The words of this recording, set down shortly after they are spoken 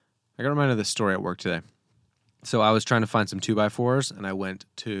I got reminded of this story at work today. So I was trying to find some 2x4s, and I went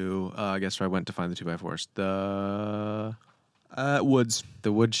to, guess where I went to find the 2x4s? Woods.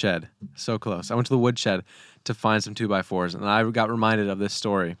 The woodshed. So close. I went to the woodshed to find some 2x4s, and I got reminded of this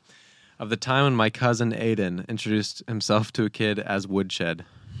story of the time when my cousin Aiden introduced himself to a kid as Woodshed.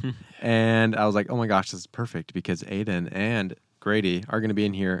 And I was like, oh my gosh, this is perfect because Aiden and Grady are going to be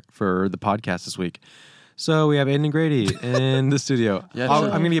in here for the podcast this week. So we have Aiden and Grady in the studio. Yeah, I'm sure.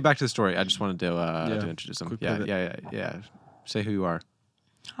 going to get back to the story. I just wanted to introduce them. Quick Yeah, pivot. yeah. Say who you are.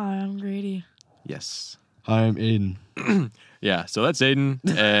 Hi, I'm Grady. Yes. Hi, I'm Aiden. Yeah, so that's Aiden.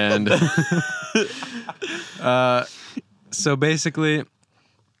 And so basically,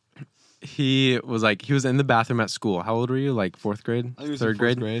 he was in the bathroom at school. How old were you? Like fourth grade? I think it was Third in fourth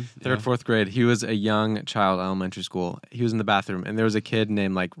grade? grade. Third, fourth grade. He was a young child at elementary school. He was in the bathroom, and there was a kid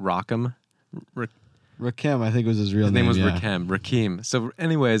named like Rockham. Rakim, I think was his real His name. name was yeah. Rakim. So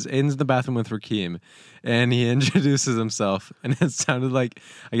anyways, Aiden's in the bathroom with Rakim, and he introduces himself, and it sounded like,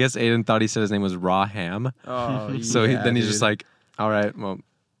 I guess Aiden thought he said his name was Raw Ham. Oh, So yeah, then he's dude. just like, all right, well,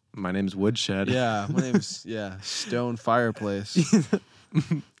 my name's Woodshed. Yeah, my name's Stone Fireplace.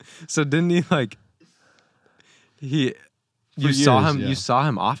 So didn't he like you For saw years, him yeah. you saw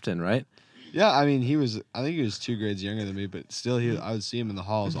him often, right? Yeah, I mean, I think he was 2 grades younger than me, but still, I would see him in the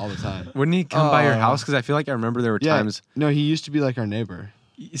halls all the time. Wouldn't he come by your Oh. house? Because I feel like I remember there were Yeah, times. no, he used to be like our neighbor.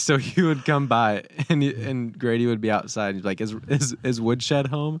 So he would come by, and Grady would be outside. He'd be like, "Is Woodshed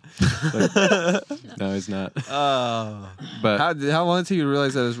home?" Like, no, he's not. But How long until you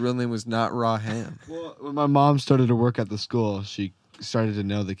realize that his real name was not Raw Ham? Well, when my mom started to work at the school, she started to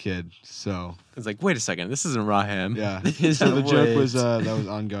know the kid. So it's like, wait a second, this isn't Raw Ham. yeah, so the joke was Wait. that was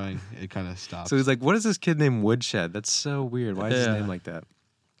ongoing. It kind of stopped. So he's like, what is this kid named Woodshed? That's so weird. Why is his Yeah. name like that?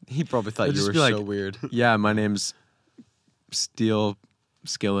 He probably thought It'd you just were be like- so weird. Yeah, my name's Steel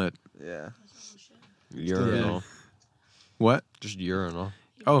Skillet. Yeah. Urinal. What? Just urinal.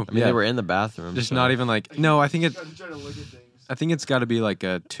 Oh, I mean, they were in the bathroom. just so. not even like. No, I think it's got to be like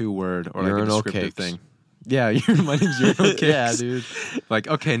a 2-word or like a Urinal descriptive cakes. thing. Yeah, my name's Urinal Cakes. Yeah, dude. Like,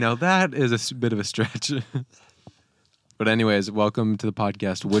 okay, now that is a bit of a stretch. But anyways, welcome to the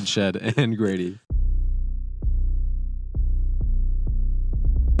podcast, Woodshed and Grady.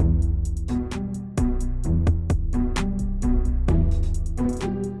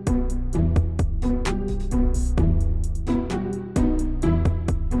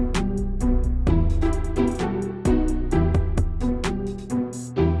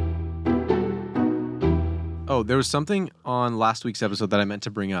 Oh, there was something on last week's episode that I meant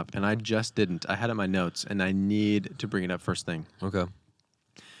to bring up, and I just didn't. I had it in my notes, and I need to bring it up first thing. Okay.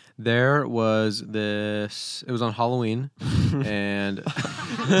 There was this. It was on Halloween, and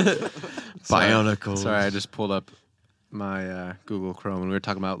Bionicles. Sorry, I just pulled up my Google Chrome, and we were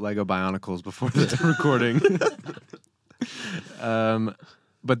talking about Lego Bionicles before the recording.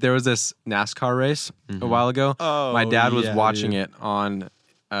 But there was this NASCAR race a while ago. Oh, my dad was yeah, watching dude. it on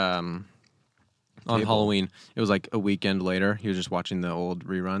Halloween. It was like a weekend later. He was just watching the old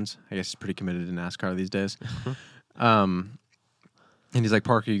reruns. I guess he's pretty committed to NASCAR these days. And he's like,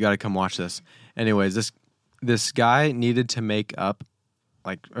 Parker, you got to come watch this. Anyways, this guy needed to make up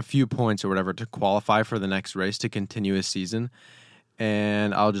like a few points or whatever to qualify for the next race to continue his season.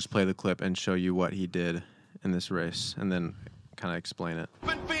 And I'll just play the clip and show you what he did in this race and then kind of explain it.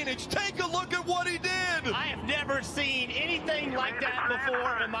 In Phoenix, take a look at what he did. I have never seen anything like that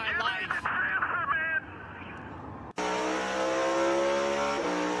before in my life.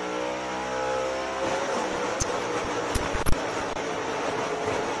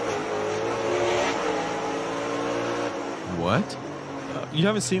 What? You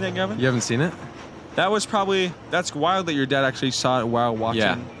haven't seen that, Gavin? You haven't seen it? That's wild that your dad actually saw it while watching.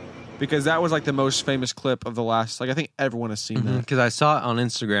 Yeah. Because that was like the most famous clip of the last, I think everyone has seen that. Because I saw it on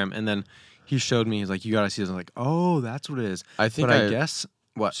Instagram and then he showed me, he's like, you got to see this. I'm like, oh, that's what it is. I think But I guess,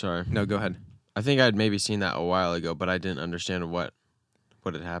 what? Sorry. No, go ahead. I think I'd maybe seen that a while ago, but I didn't understand what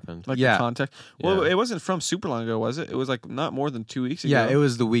had happened. Like Yeah. the context. Well, Yeah. it wasn't from super long ago, was it? It was like not more than 2 weeks ago. Yeah, it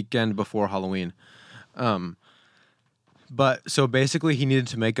was the weekend before Halloween. But so basically, he needed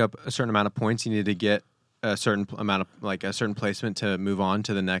to make up a certain amount of points. He needed to get a certain amount of like a certain placement to move on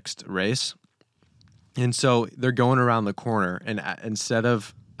to the next race. And so they're going around the corner, and instead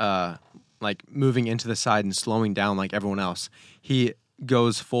of like moving into the side and slowing down like everyone else, he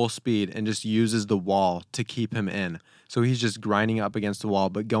goes full speed and just uses the wall to keep him in. So he's just grinding up against the wall,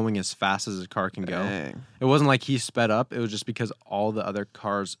 but going as fast as his car can go. Dang. It wasn't like he sped up. It was just because all the other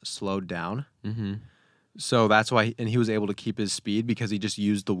cars slowed down. Mm-hmm. So that's why, and he was able to keep his speed because he just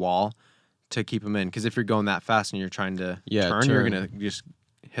used the wall to keep him in. Because if you're going that fast and you're trying to turn, you're turn. gonna just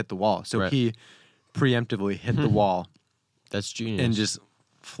hit the wall. So Right. he preemptively hit the wall That's genius. and just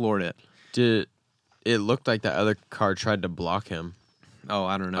floored it. It looked like that other car tried to block him. Oh,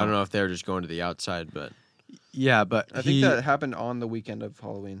 I don't know. I don't know if they were just going to the outside, but Yeah, but I think that happened on the weekend of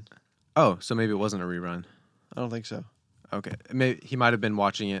Halloween. Oh, so maybe it wasn't a rerun. I don't think so. Okay, maybe he might have been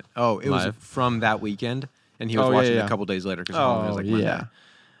watching it. Oh, it was Live. from that weekend, and he was Oh, yeah, watching it yeah. a couple days later because Halloween was like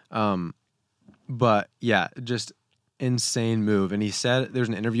Monday. But yeah, just insane move. And he said there's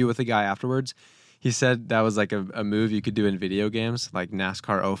an interview with a guy afterwards. He said that was like a move you could do in video games, like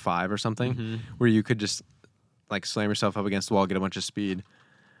NASCAR 05 or something, where you could just like slam yourself up against the wall, get a bunch of speed.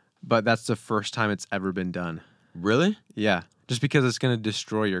 But that's the first time it's ever been done. really? Yeah, just because it's going to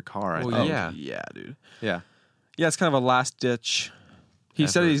destroy your car. I Well, think. yeah. Yeah, dude. Yeah. Yeah, it's kind of a last ditch. He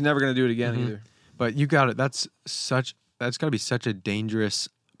said Effort. he's never going to do it again either. But you got it. That's got to be such a dangerous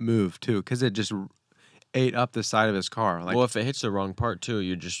move too, because it just ate up the side of his car. Like, Well, if it hits the wrong part too,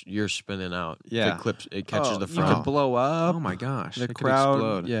 you're spinning out. Yeah. It catches the You front. could blow up. oh my gosh, The it could crowd.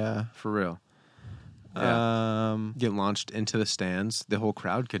 explode. Yeah. For real. Get launched into the stands. The whole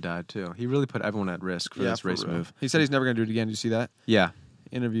crowd could die too. He really put everyone at risk for Yeah, this for race real. move. He said he's never going to do it again. Did you see that Yeah.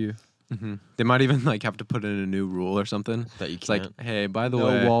 interview? They might even like have to put in a new rule or something. That you It's like, can't. hey, by the No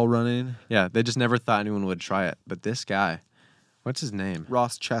way, wall running. yeah, they just never thought anyone would try it. But this guy, what's his name?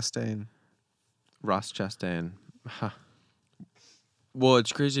 Ross Chastain. Ross Chastain. Huh. Well,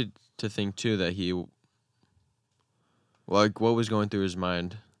 it's crazy to think too that like what was going through his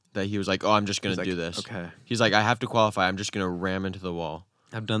mind that he was like, "Oh, I'm just gonna He's like, do this." okay. He's like, "I have to qualify. I'm just gonna ram into the wall."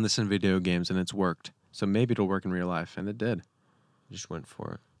 I've done this in video games and it's worked. So maybe it'll work in real life, and it did. Just went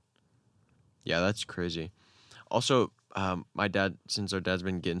for it. Yeah, that's crazy. Also, my dad, since our dad's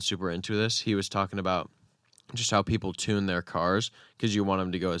been getting super into this, he was talking about just how people tune their cars because you want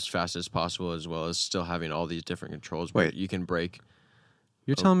them to go as fast as possible, as well as still having all these different controls. Where Wait. you can brake.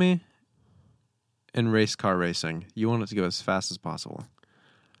 You're telling me in race car racing, you want it to go as fast as possible?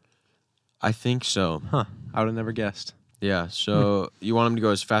 I think so. Huh. I would have never guessed. Yeah, so you want them to go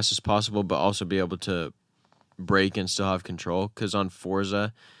as fast as possible, but also be able to brake and still have control. Because on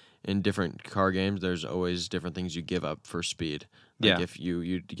Forza, in different car games, there's always different things you give up for speed. Like Yeah. if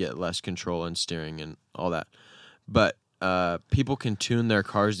you get less control and steering and all that. But people can tune their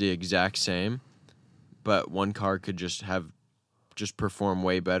cars the exact same, but one car could just perform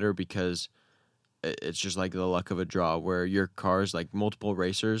way better because it's just like the luck of a draw where your cars, like multiple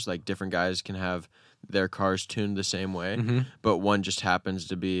racers, like different guys can have their cars tuned the same way, but one just happens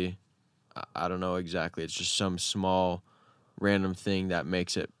to be, I don't know exactly, it's just some small random thing that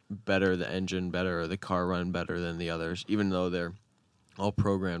makes it better, the engine better, or the car run better than the others, even though they're all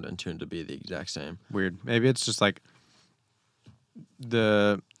programmed and tuned to be the exact same. Weird. Maybe it's just like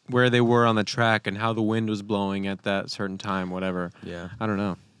where they were on the track and how the wind was blowing at that certain time, whatever. Yeah. I don't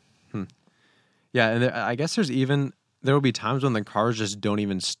know. Yeah, and I guess there will be times when the cars just don't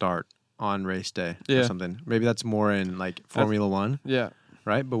even start on race day or Yeah. something. Maybe that's more in like Formula One, Yeah.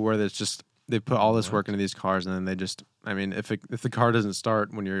 right? But where there's just they put all this work into these cars and then they just, I mean, if the car doesn't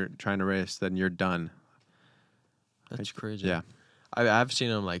start when you're trying to race, then you're done. That's crazy. Yeah. I've seen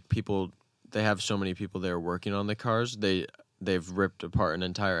them, like, people, they have so many people there working on the cars, they've ripped apart an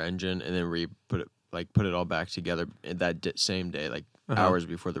entire engine and then put it all back together that same day, like hours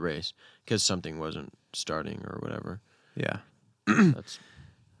before the race, because something wasn't starting or whatever. Yeah. That's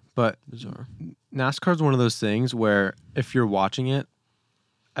But bizarre. NASCAR is one of those things where if you're watching it,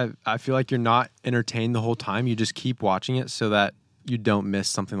 I feel like you're not entertained the whole time. You just keep watching it so that you don't miss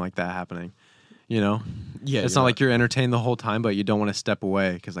something like that happening. You know? Yeah, It's not like you're entertained the whole time, but you don't want to step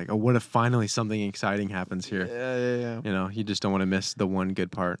away because, like, oh, what if finally something exciting happens here? Yeah. You know, you just don't want to miss the one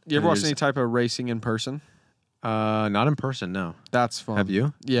good part. You ever And watch you're any type of racing in person? not in person, no. That's fun. Have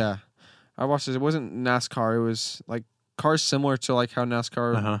you? Yeah. I watched it. It wasn't NASCAR. It was like cars similar to like how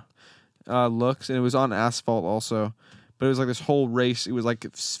NASCAR looks, and it was on asphalt also. But it was like this whole race. It was like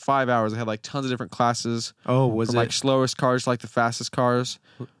 5 hours. They had like tons of different classes. Oh, was from it? like slowest cars to like the fastest cars.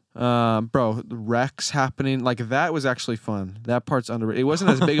 Bro, the wrecks happening. Like that was actually fun. That part's underrated. It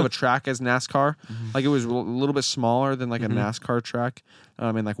wasn't as big of a track as NASCAR. Like it was a little bit smaller than like a NASCAR track.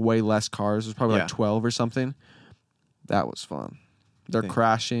 And like way less cars. It was probably Yeah. like 12 or something. That was fun. They're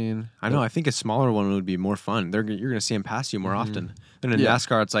crashing. I know. I think a smaller one would be more fun. You're going to see them pass you more often. Than in Yeah.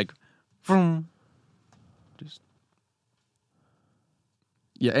 NASCAR, it's like, vroom.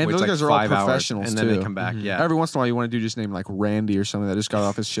 Yeah, and Waits those like guys are all 5 hours, professionals and then too. they come back. Yeah, Every once in a while, you want to do just name like Randy or something that just got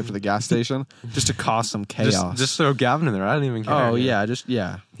off his shift at the gas station just to cause some chaos. just throw Gavin in there. I don't even care. oh yeah, just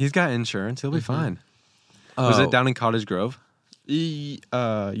yeah. He's got insurance. He'll be fine. Was it down in Cottage Grove?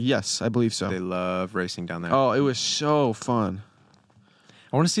 Yes, I believe so. They love racing down there. Oh, it was so fun.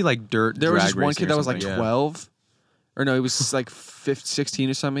 I want to see like dirt. There was drag just one racing kid or that was like something. 12, or no, he was like 16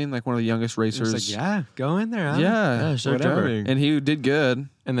 or something, like one of the youngest It's racers. like, yeah, go in there. Huh? yeah, start whatever. driving. and he did good.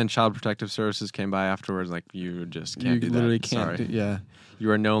 And then Child Protective Services came by afterwards. Like, you just can't You do literally that. can't. Sorry. Yeah,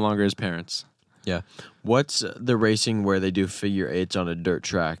 You are no longer his parents. Yeah. What's the racing where they do figure eights on a dirt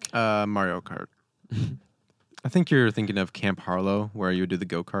track? Mario Kart. I think you're thinking of Camp Harlow, where you would do the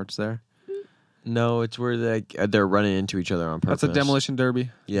go karts there. No, it's where they're running into each other on purpose. that's a demolition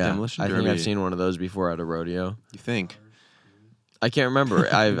derby. Yeah, Demolition I think derby. I've seen one of those before at a rodeo. You think? I can't remember.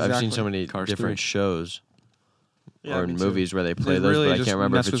 I've seen Exactly. so many Cars different 3. shows Yeah, or me in too. movies where they play They those, really but I just can't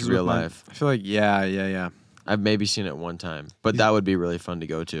remember if mess it's with real my- life. I feel like, yeah. I've maybe seen it one time, but that would be really fun to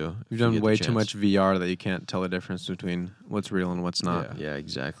go to. You've if you done get the way too chance. much VR that you can't tell the difference between what's real and what's not. Yeah,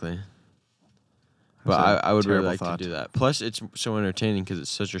 exactly. That's But a I would really terrible like thought. to do that. Plus, it's so entertaining because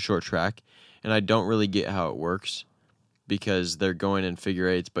it's such a short track, and I don't really get how it works because they're going in figure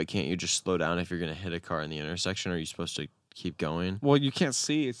eights. But can't you just slow down if you're going to hit a car in the intersection? Or are you supposed to keep going? Well, you can't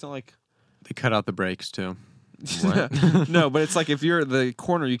see. It's not like They cut out the brakes too. What? no, but it's like if you're at the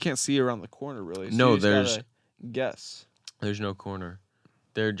corner, you can't see around the corner really. So No, you just there's- gotta guess. There's no corner.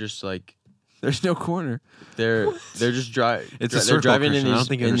 They're just like There's no corner. they're just driving. It's a they're circle, driving in Christian. I don't these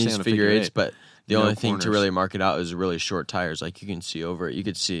think you in these understand a figure figure eights, eight. but the No only thing to corners. really mark it out is really short tires. Like you can see over it. You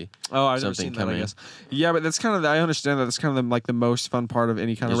could see. Oh, I've never Something seen that, I coming. guess. Yeah, but that's kind of I understand that. That's kind of like the most fun part of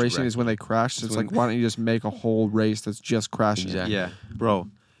any kind of Just racing is when they crash. So it's like, why don't you just make a whole race that's just crashing? Exactly. Yeah, bro.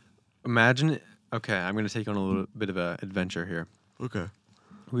 Imagine. Okay, I'm going to take on a little bit of an adventure here. Okay.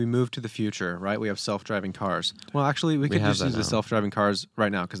 We move to the future, right? We have self-driving cars. Well, actually, we could have just that use the now. self-driving cars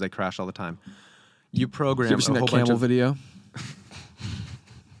right now because they crash all the time. You program You ever seen a that whole bunch camel of video?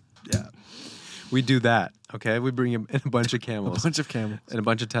 We do that, okay? We bring in a bunch of A camels bunch of camels. and a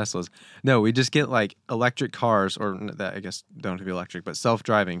bunch of Teslas. No, we just get like electric cars, or that I guess don't have to be electric, but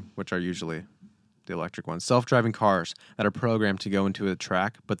self-driving, which are usually the electric ones. Self-driving cars that are programmed to go into a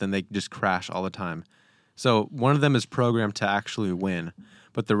track, but then they just crash all the time. So one of them is programmed to actually win,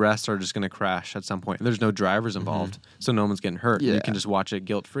 but the rest are just going to crash at some point. There's no drivers involved, so no one's getting hurt. Yeah. You can just watch it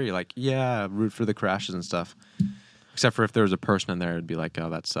guilt-free. Like, yeah, root for the crashes and stuff. Except for if there was a person in there, it'd be like, oh,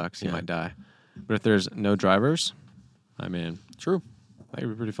 that sucks. You Yeah. might die. But if there's no drivers, I mean, True. that would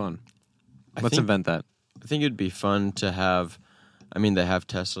be pretty fun. I Let's think- invent that. I think it'd be fun to have. I mean, they have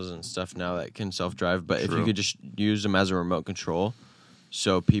Teslas and stuff now that can self-drive, but if you True. could just use them as a remote control,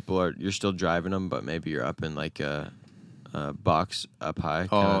 so you're still driving them, but maybe you're up in like a box up high.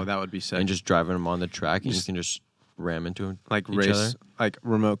 Oh, kinda, that would be sick. and just driving them on the track, and you Just- can just ram into them like each race, other. like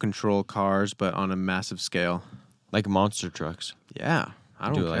remote control cars, but on a massive scale. Like monster trucks. Yeah, I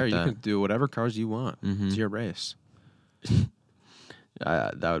don't Do it like care. You that. can do whatever cars you want. Mhm. It's your race.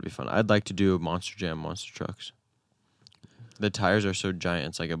 That would be fun. I'd like to do Monster Jam monster trucks. The tires are so giant,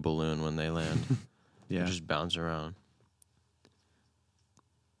 it's like a balloon when they land. Yeah, They just bounce around.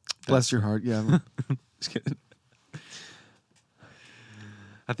 Bless your heart. Yeah. Just kidding.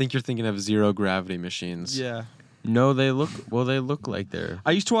 I think you're thinking of zero gravity machines. Yeah. No, they look like they're.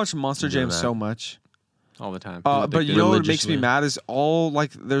 I used to watch Monster Doing Jam that. so much. all the time. But you know what makes me Religiously. mad is all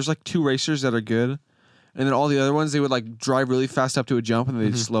like there's like two racers that are good, and then all the other ones they would like drive really fast up to a jump and they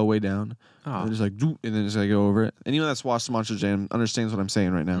just slow way down. Oh. And just like doo, and then just like go over it. Anyone that's watched Monster Jam understands what I'm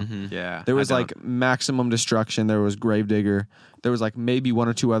saying right now. Mhm. Yeah, There was I like Maximum Destruction. There was Gravedigger. There was like maybe one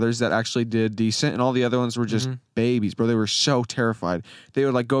or two others that actually did decent, and all the other ones were just babies, bro. They were so terrified. They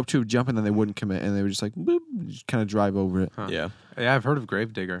would like go up to a jump and then they wouldn't commit, and they would just like boop, just kind of drive over it. Huh. Yeah, yeah, I've heard of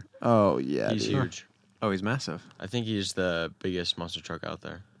Gravedigger. Oh yeah, he's dude. huge. Oh, he's massive. I think he's the biggest monster truck out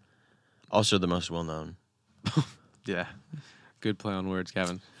there. Also, the most well known. Yeah, good play on words,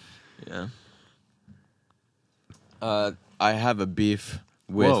 Kevin. Yeah. I have a beef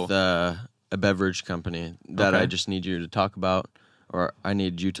with a beverage company that Okay. I just need you to talk about, or I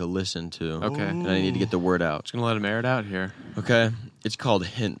need you to listen to. Okay. And I need to get the word out. Just gonna let him air it out here. Okay. It's called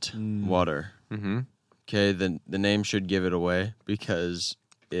Hint Water. Mm-hmm. Okay. The name should give it away because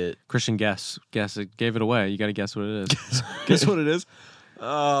it. Christian, guess it. Gave it away. You got to guess what it is. Guess what it is?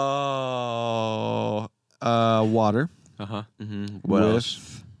 Oh, water. Uh-huh. What with,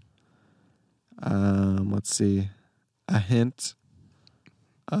 else? Let's see, a hint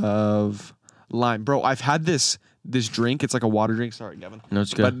of lime, bro. I've had this drink. It's like a water drink. Sorry, Gavin. No,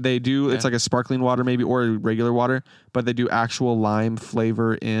 it's good. But they do. It's Yeah. like a sparkling water, maybe, or regular water. But they do actual lime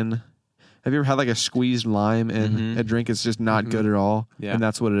flavor in. Have you ever had like a squeezed lime in a drink? It's just not good at all. Yeah. And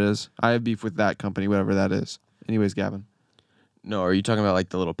that's what it is. I have beef with that company, whatever that is. Anyways, Gavin, No, are you talking about like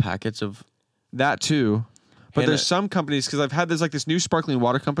the little packets of? that too. But And there's some companies, because I've had this new sparkling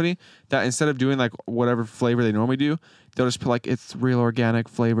water company that instead of doing like whatever flavor they normally do, they'll just put like it's real organic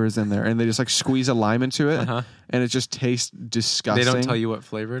flavors in there, and they just like squeeze a lime into it, and it just tastes disgusting. They don't tell you what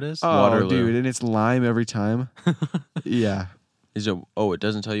flavor it is. Oh, Waterloo. dude, and it's lime every time. Yeah. Is it? Oh, it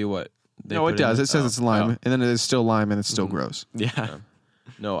doesn't tell you what. They No, put it does. in It says Oh. it's lime, Oh. and then it's still lime, and it's still gross. Yeah.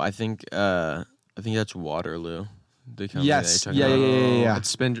 No, I think that's Waterloo. The company Yes. that Yeah, you're yeah, talking yeah, about. yeah,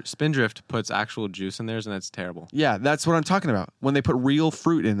 yeah. But Spindrift puts actual juice in theirs, and that's terrible. Yeah, that's what I'm talking about. When they put real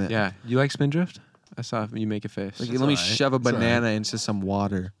fruit in it. Yeah. You like Spindrift? I saw you make a face. Like, It's let me alright. shove a It's alright. banana into some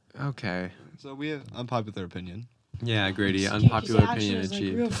water. Okay. So we have unpopular opinion. Yeah, Grady. Yeah, 'cause Unpopular it actually opinion has, like,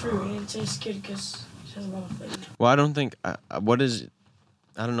 achieved. real fruit, and it tastes good because it has a lot of flavor. Well, I don't think. What is?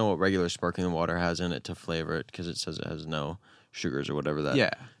 I don't know what regular sparkling water has in it to flavor it because it says it has no sugars or whatever that. Yeah.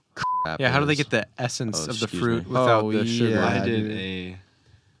 Crap Yeah. How do they is. get the essence Oh, of the excuse fruit me. without Oh, the sugar? yeah. I did dude. a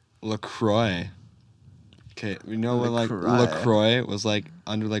LaCroix. Okay, you know when like LaCroix. LaCroix was like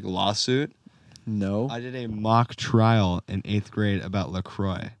under like lawsuit? No. I did a mock trial in 8th grade about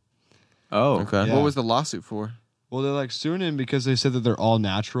LaCroix. Oh. Okay. Yeah. What was the lawsuit for? Well, they're like suing him because they said that they're all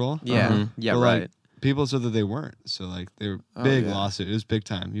natural. Yeah. Mhm. Yeah. But, Right. like, people said that they weren't. So like they were Oh, big yeah. lawsuit. It was big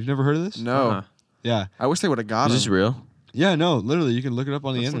time. You've never heard of this? No. Uh-huh. Yeah. I wish they would have got Is him. this real? Yeah, no, literally you can look it up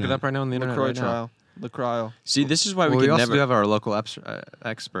on the Let's look internet. it up right now on the internet. LaCroix right now. trial. LaCroix. See, this is why Well, we we could also never. do have our local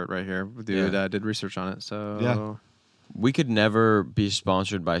expert right here. Dude Yeah. did research on it. So Yeah. We could never be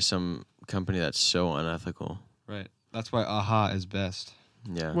sponsored by some company that's so unethical. Right. That's why AHA is best.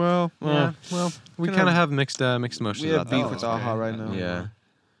 Yeah. Well, Yeah. Well, we Kinda kind of have mixed emotions we have about beef that. with okay. AHA right now. Yeah.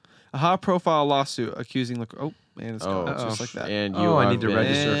 A high-profile lawsuit accusing Oh, man, it's gone. Oh, Just like that. And you Oh, I have need to been-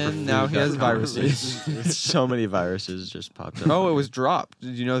 register for And now he has food.com. viruses. So many viruses just popped up. Oh, it was dropped.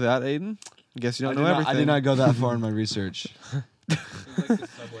 Did you know that, Aiden? I guess you don't know everything. I did not go that far in my research. It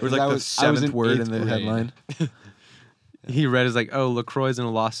was like I the was seventh in word 8th in the grade. headline. He read is like, oh, LaCroix's in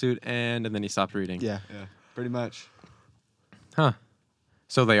a lawsuit, and then he stopped reading. Yeah. Yeah, pretty much. Huh.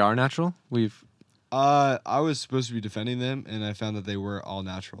 So they are natural? I was supposed to be defending them, and I found that they were all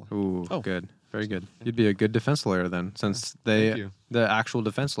natural. Ooh, Oh. good. Very good. You'd be a good defense lawyer then, since Thank you. the actual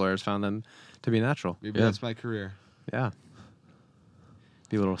defense lawyers found them to be natural. Maybe Yeah. that's my career. Yeah.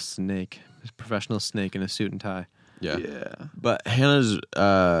 Be a little snake. A professional snake in a suit and tie. Yeah. Yeah. But Hannah's,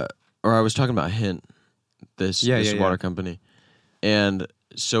 or I was talking about Hint, this Yeah, this yeah, water yeah. company, and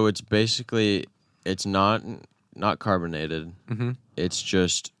so it's basically it's not carbonated. Mm-hmm. It's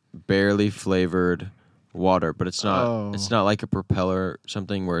just barely flavored water, but it's not Oh. it's not like a propeller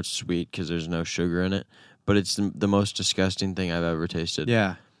something where it's sweet because there's no sugar in it. But it's the most disgusting thing I've ever tasted.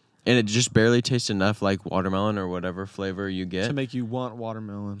 Yeah. And it just barely tastes enough like watermelon or whatever flavor you get. To make you want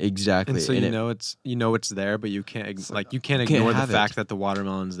watermelon. Exactly. And so And you know it's there, but you can't you can't can't ignore the have it. fact that the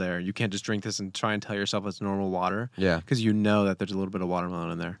watermelon's there. You can't just drink this and try and tell yourself it's normal water yeah. because you know that there's a little bit of watermelon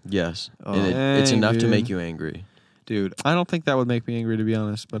in there. Yes. Oh. And it's Dang, enough to dude. make you angry. Dude, I don't think that would make me angry, to be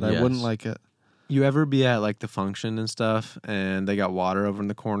honest, but I Yes. wouldn't like it. you ever be at like the function and stuff and they got water over in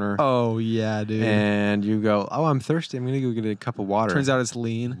the corner Oh, yeah, dude. and you go, "Oh, I'm thirsty. I'm going to go get a cup of water." Turns out it's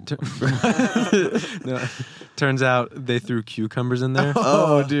lean. No, turns out they threw cucumbers in there.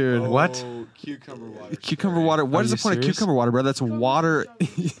 Oh, dude. What? Cucumber water. Cucumber water. What Are is the you point of serious? cucumber water, bro? That's water.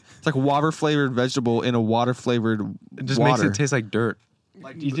 It's like water flavored vegetable in a water flavored It just water. makes it taste like dirt.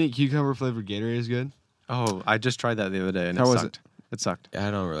 Like, do you think cucumber flavored Gatorade is good? Oh, I just tried that the other day and How it was sucked. It sucked.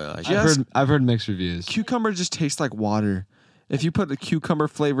 I don't really like Just- it. I've heard mixed reviews. Cucumber just tastes like water. If you put a cucumber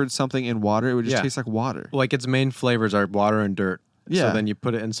flavored something in water, it would just Yeah. taste like water. Like its main flavors are water and dirt. Yeah. So then you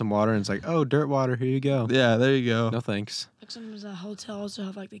put it in some water and it's like, oh, dirt water. Here you go. Yeah, there you go. No thanks. Like sometimes the hotel also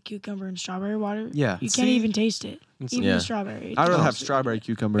have like the cucumber and strawberry water. Yeah. You See? can't even taste it. It's- Even Yeah. the strawberry. I'd rather Oh. have strawberry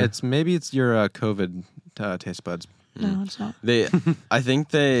cucumber. It's your COVID taste buds. No, it's not. I think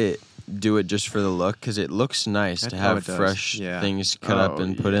they do it just for the look because it looks nice That's to how have it does. fresh Yeah. things cut up Oh,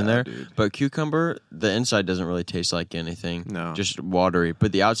 and put in yeah, there. dude. But cucumber, the inside doesn't really taste like anything. No. Just watery.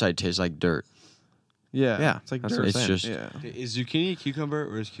 But the outside tastes like dirt. yeah, Yeah, It's like that's dirt. what I'm It's saying. just Yeah. Okay, is zucchini a cucumber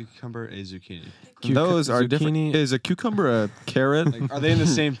or is cucumber a zucchini? Those are different. zucchini- Is a cucumber a carrot? Like, are they in the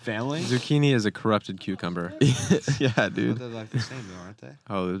same family? Zucchini is a corrupted cucumber. yeah, But dude. they're like the same though, aren't they?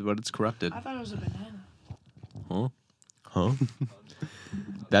 Oh, but it's corrupted. I thought it was a banana. Huh? Huh?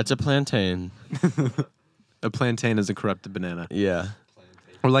 That's a plantain. A plantain is a corrupted banana. Yeah.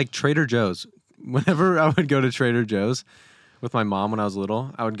 Or like Trader Joe's. Whenever I would go to Trader Joe's with my mom when I was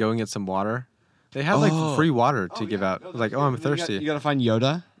little, I would go and get some water. They had like Oh. free water to give out. I was like, oh, I'm thirsty. You gotta find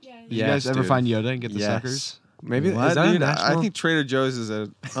Yoda. Yeah. Did you guys ever dude. find Yoda and get the Yes. suckers? Maybe What, is that a dude? national? I think Trader Joe's is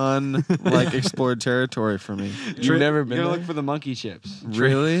an explored territory for me. You've never You been gotta there? look for the monkey chips.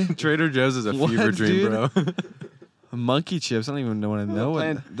 Really? Trader Joe's is a What, fever dream, dude? bro. Monkey chips. I don't even know what I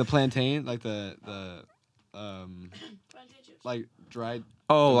know. The plantain, like the like dried.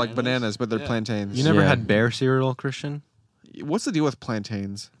 Oh, like Bananas? bananas, but they're Yeah. plantains. You never Yeah. had bear cereal, Christian? What's the deal with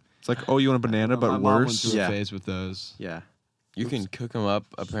plantains? It's like, oh, you want a banana, My but mom went worse. through Yeah. a phase with those. Yeah. You can cook them up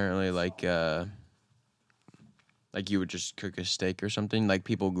apparently like you would just cook a steak or something. Like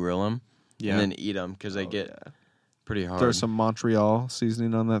people grill them Yeah. and then eat them because they get pretty hard. Throw some Montreal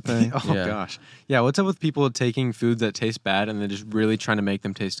seasoning on that thing. Oh Yeah. gosh. Yeah, what's up with people taking food that tastes bad and then just really trying to make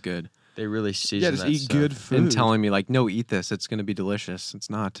them taste good? They really season Yeah, just that eat stuff. good food. And telling me like, no, eat this. It's gonna be delicious. It's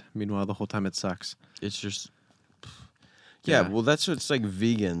not. Meanwhile, the whole time it sucks. It's just. Yeah, Yeah. well, that's what's like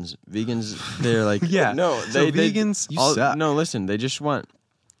vegans. Vegans, they're like, Yeah. no, So vegans, you suck. No, listen, they just want,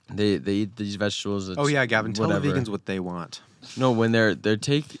 they eat these vegetables. That's Oh yeah, Gavin, tell whatever. the vegans what they want. No, when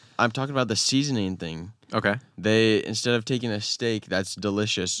I'm talking about the seasoning thing. Okay. They instead of taking a steak that's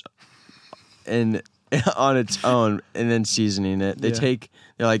delicious, and on its own, and then seasoning it,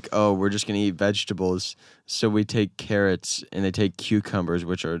 they're like, oh, we're just gonna eat vegetables, so we take carrots and they take cucumbers,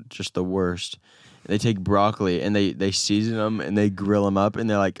 which are just the worst. They take broccoli and they season them and they grill them up and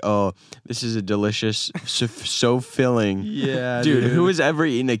they're like, oh, this is a delicious, so filling. Yeah, Dude, who has ever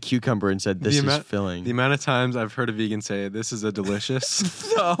eaten a cucumber and said this is filling? The amount of times I've heard a vegan say, "This is a delicious,"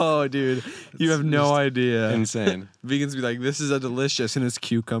 Oh, dude, you have no idea. insane. Vegans be like, "This is a delicious," and it's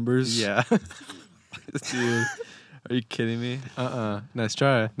cucumbers. Yeah. dude, are you kidding me? Nice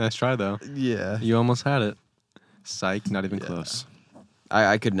try. Nice try though. Yeah. You almost had it. Psych. Not even close.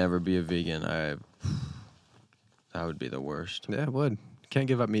 I could never be a vegan. That would be the worst. Yeah, it would. Can't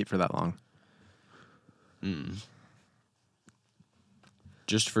give up meat for that long.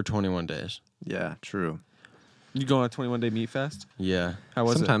 Just for 21 days. Yeah, true. You go on a 21-day meat fast? Yeah. How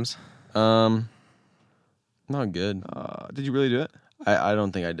was Sometimes. Not good. it? Did you really do it? I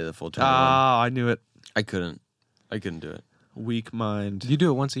don't think I did the full 21. I knew it. I couldn't do it. Weak mind. You do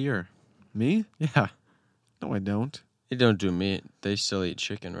it once a year. Me? Yeah. No, I don't. They don't do meat. They still eat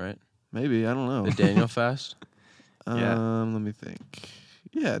chicken, right? Maybe I don't know. The Daniel fast. Yeah. Let me think.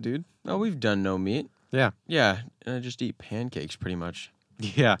 Yeah, dude. No, we've done no meat. Yeah. Yeah, and I just eat pancakes pretty much.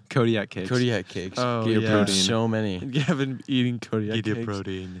 Yeah. Kodiak cakes. Kodiak cakes. Oh, Get your yeah. protein. So many. Gavin eating Kodiak cakes.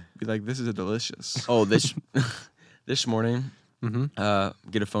 protein. Be like, this is a delicious. Oh, this morning, Mm-hmm.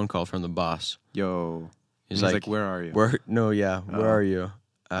 get a phone call from the boss. Yo. He's He's like, where are you? Where are you?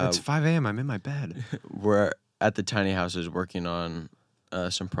 It's 5 a.m. I'm in my bed. We're at the tiny houses working on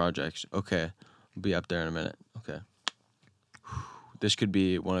some projects. Okay, we'll be up there in a minute. Okay. This could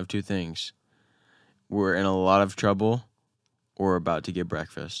be one of two things. We're in a lot of trouble, or we're about to get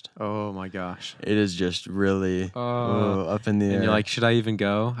breakfast. Oh my gosh. It is just really up in the air. And you're like, should I even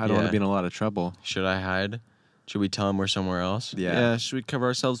go? I don't want Yeah. to be in a lot of trouble. should I hide? Should we tell him we're somewhere else? Yeah. Should we cover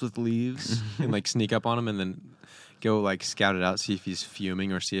ourselves with leaves? And like sneak up on him and then go like scout it out, see if he's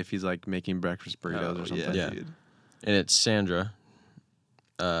fuming or see if he's like making breakfast burritos or something. Yeah. dude. And it's Sandra.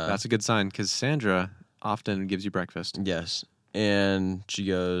 That's a good sign because Sandra often gives you breakfast. Yes. And she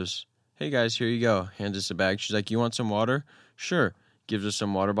goes, hey guys, here you go. Hands us a bag. She's like, you want some water? Sure. Gives us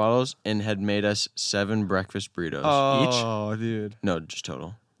some water bottles and had made us 7 breakfast burritos Oh, dude. No, just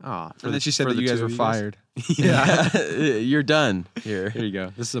total. Ah, And then she said that you guys were fired. Yeah. You're done. Here. Here you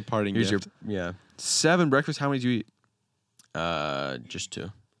go. This is a parting Here's gift. your 7 breakfasts. How many did you eat? just 2.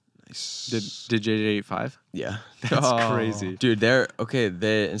 Did JJ eat 5? Yeah. That's Oh. crazy. Dude,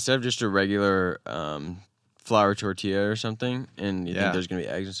 they instead of just a regular flour tortilla or something and you Yeah. think there's going to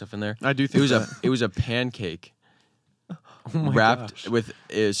be eggs and stuff in there. I do It think was that. it was a pancake Oh my wrapped gosh. with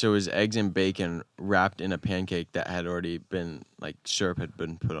so it was eggs and bacon wrapped in a pancake that had already been like syrup had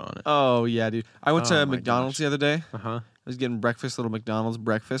been put on it. Oh, yeah, dude. I went Oh, to my McDonald's gosh. the other day. Uh-huh. I was getting breakfast, little McDonald's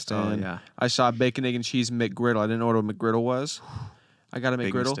breakfast, Oh, and yeah. I saw a bacon, egg, and cheese McGriddle. I didn't know what a McGriddle was. I got a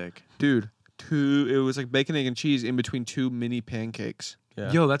Big McGriddle. mistake. Dude, it was like bacon, egg, and cheese in between 2 mini pancakes.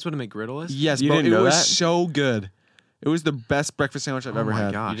 Yeah. Yo, that's what a McGriddle is? Yes, You bro. didn't It know was that? so good. It was the best breakfast sandwich I've ever oh my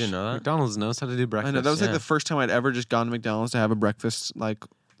had. gosh. You didn't know that? McDonald's knows how to do breakfast. I know. That was like Yeah. the first time I'd ever just gone to McDonald's to have a breakfast like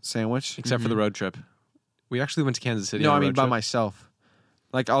sandwich. Except for the road trip. We actually went to Kansas City. No, on I a mean road by trip. myself.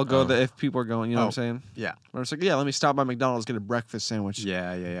 Like I'll go Oh. there if people are going. You know what I'm saying? Yeah. But I was like, yeah, let me stop by McDonald's, get a breakfast sandwich.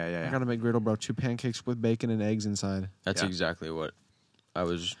 Yeah. I got a McGriddle, bro. 2 pancakes with bacon and eggs inside. That's Yeah. exactly what I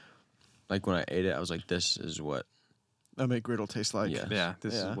was like when I ate it. I was like, this is what A McGriddle tastes like. Yeah. Yeah,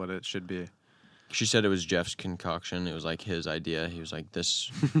 this Yeah. is what it should be. she said. It was Jeff's concoction. It was like his idea. He was like, this,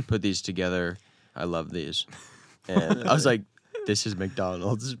 put these together. I love these. And I was like, this is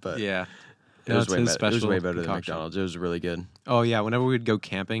McDonald's, but Yeah. It was it's way his better. It was special way better than concoction. McDonald's. It was really good. Oh yeah, whenever we'd go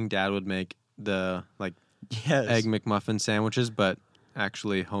camping, Dad would make the like Yes. egg McMuffin sandwiches, but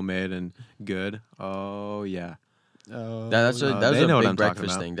actually homemade and good. Oh yeah. That's a they know what I'm talking breakfast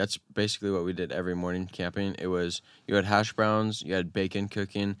about. thing. That's basically what we did every morning camping. It was you had hash browns, you had bacon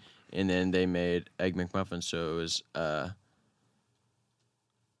cooking, and then they made egg McMuffins. So it was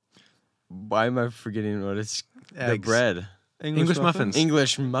why am I forgetting what it's the Eggs. bread? English muffins.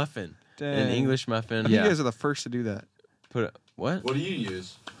 English muffin. An Dang. English muffin. You guys are the first to do that. Put a, what? What do you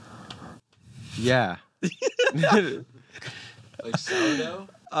use? Yeah. Like sourdough?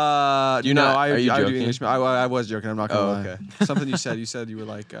 Do you no, not- I are you do joking? English. I was joking. I'm not gonna Oh, lie. okay. Something you said. You said you were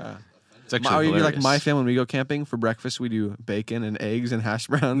like. It's actually You're like hilarious. my family when we go camping for breakfast. We do bacon and eggs and hash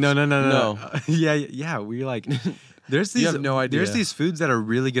browns. No. No. Yeah. We like. There's these. have no idea. There's these foods that are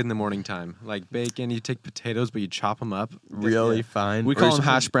really good in the morning time, like bacon. You take potatoes, but you chop them up. Really fine. we Or call them some-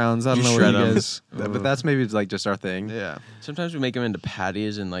 hash browns. I don't you know what shred you 'em. guys. But that's maybe like just our thing. Yeah. Sometimes we make them into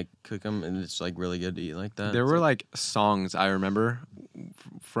patties and like cook them, and it's like really good to eat like that. There were like songs I remember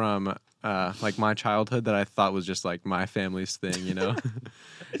from like my childhood that I thought was just like my family's thing, you know.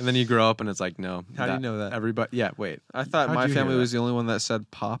 And then you grow up and it's like, no. How do you know that? Everybody. Yeah. Wait. I thought How'd my you hear family that? was the only one that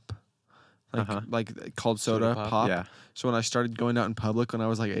said pop. Uh-huh. Like called soda, Soda pop? pop. Yeah. So when I started going out in public when I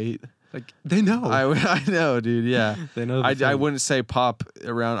was like 8, Like they know. I know, dude. Yeah. they know. The I thing. wouldn't say pop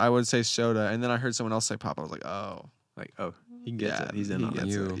around. I would say soda, and then I heard someone else say pop. I was like, oh, Like, oh, he gets yeah, it. He's in he on gets it.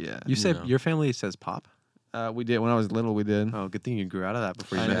 You- it. Yeah. You say know. your family says pop. We did when I was little. We did. Oh, good thing you grew out of that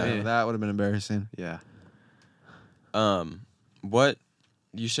before you I met know me. that would have been embarrassing. Yeah. What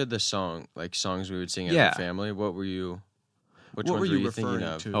you said the song, like songs we would sing as Yeah. a family. What were you? Which What ones were were you you thinking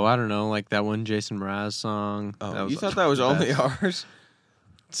referring of? to? Oh, I don't know, like that one Jason Mraz song. Oh, was you thought that was the only best. ours?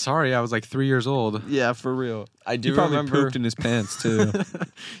 Sorry, I was like 3 years old. Yeah, for real. I He do probably remember. pooped in his pants too.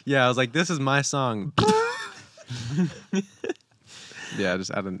 Yeah, I was like, this is my song. Yeah,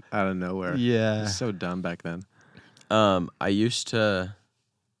 just out of nowhere. It yeah. was so dumb back then. I used to,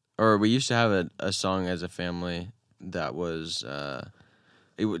 or we used to have a song as a family that was.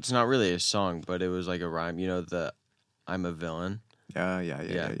 It's not really a song, but it was like a rhyme. You know the "I'm a villain." Yeah.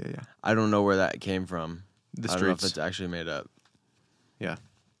 I don't know where that came from. The I don't know if streets. it's actually made up,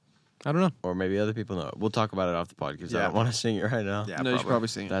 I don't know. or maybe other people know it. We'll talk about it off the pod because I Yeah. don't want to sing it right now. Yeah, No, you should probably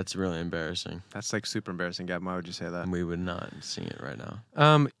sing it. That's really embarrassing. That's like super embarrassing, Gavin. Why would you say that? And we would not sing it right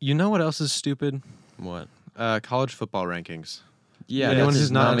now. You know what else is stupid? What? College football rankings. Yeah, anyone that's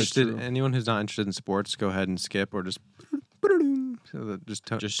who's not not interested, true. anyone who's not interested in sports, go ahead and skip or just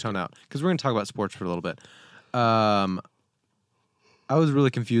just tone out because we're going to talk about sports for a little bit. I was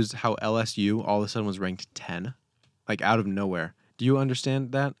really confused how LSU all of a sudden was ranked 10, like out of nowhere. Do you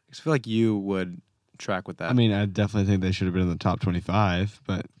understand that? 'Cause I feel like you would track with that. I mean, I definitely think they should have been in the top 25,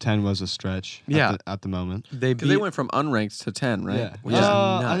 but 10 was a stretch. Yeah. At the moment. they Because they went from unranked to 10, right? Yeah. Which is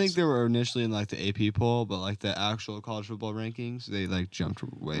I nuts. think they were initially in like the AP poll, but like the actual college football rankings, they like jumped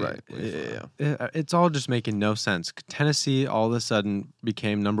way. Right. way far. Yeah. It's all just making no sense. Tennessee all of a sudden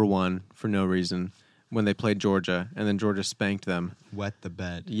became number 1 for no reason when they played Georgia, and then Georgia spanked them. Wet the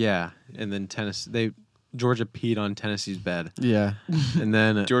bed. Yeah, and then Georgia peed on Tennessee's bed, Yeah. and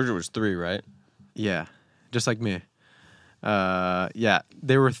then Georgia was 3, right? yeah, just like me. Yeah,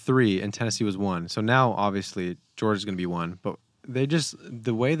 they were 3 and Tennessee was 1. So now obviously Georgia's gonna be 1, but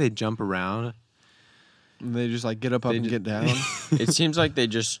the way they jump around. They just like get up They and ju- get down. It seems like they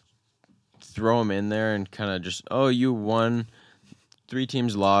just throw them in there and kind of just, oh, you won. 3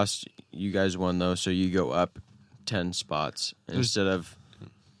 teams lost. You guys won though, so you go up 10 spots instead of.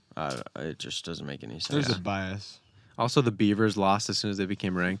 It just doesn't make any sense. There's a bias. Also, the Beavers lost as soon as they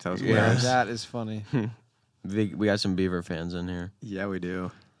became ranked. That was Yeah. hilarious. That is funny. We got some Beaver fans in here. Yeah, we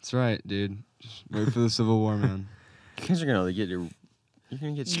do. That's right, dude. Just wait for the Civil War, man. You guys are gonna get You're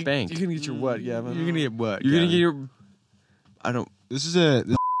gonna get spanked. You're gonna get your what, Gavin? You're gonna get what? You're gonna get Gavin? your. I don't. This is a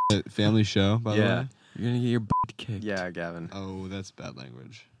family show, by the Yeah. way. You're gonna get your butt kicked. Yeah, Gavin. Oh, that's bad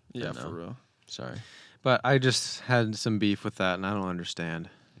language. Yeah, I for know. real. Sorry. But I just had some beef with that, and I don't understand.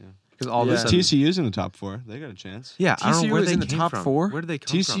 Yeah. Because all Yeah. of a sudden, TCU's in the top 4. They got a chance. yeah, I don't know TCU where is they in the came top from. 4? Where did they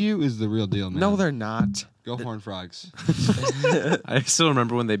come TCU is the real deal, man. No, they're not. Go Horned Frogs. from? I still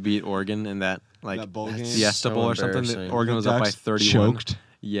remember when they beat Oregon in that That bowl game. Fiesta so Bowl or something. embarrassing. Oregon was up by Ducks 31. Choked.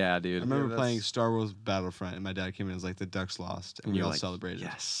 Yeah, I dude. remember that's- playing Star Wars Battlefront, and my dad came in and was like, the Ducks lost, and we you're all like, celebrated.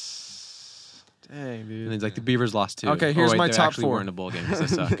 Yes. Dang, dude. And it's like the Beavers lost too. Okay, here's wait, my they top actually 4. Weren't a bowl game 'cause they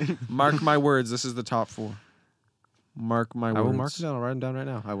suck. Mark my words. This is the top 4. Mark my words. I will mark it down. I'll write them down right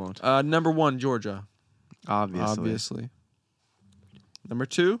now. I won't. Number 1, Georgia. Obviously. Obviously. Number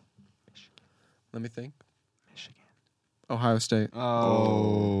 2. Let me think. Michigan. Ohio State.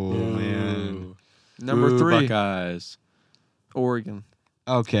 Oh, man. Number Boo, 3, Buckeyes. Oregon.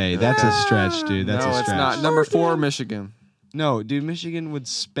 Okay, that's a stretch, dude. That's no, a it's stretch. not. Number 4, Michigan. No, dude, Michigan would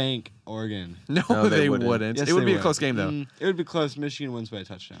spank Oregon. No, No, they they wouldn't. wouldn't. Yes, It would they be a would. close game, though. It would be close. Michigan wins by a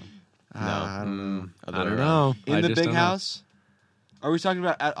touchdown. I don't know. I Other don't way know. In I the just big don't know. house? Are we talking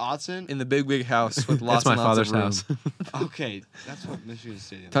about at Autzen? In the big house with lots That's my and lots father's of room. house. Okay, that's what Michigan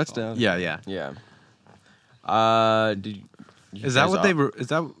Stadium is Touchdown. Yeah, yeah. Yeah. Did you Is that guys what all- they were? Is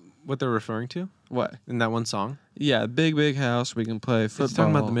that what they're referring to What? in that one song? Yeah, big house. We can play football. It's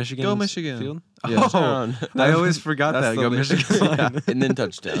talking about the Michigan. Go Michigan. Field? Yeah. Oh, I always forgot That's that. the Go lyric. Michigan. line. and then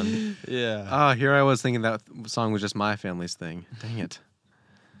touchdown. Yeah. Oh, here I was thinking that song was just my family's thing. Dang it.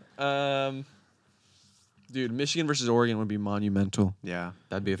 Dude, Michigan versus Oregon would be monumental. Yeah.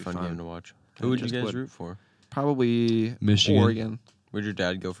 That'd be a fun fun. game to watch. Who would you Just guys would. root for? Probably Michigan. Oregon. Would your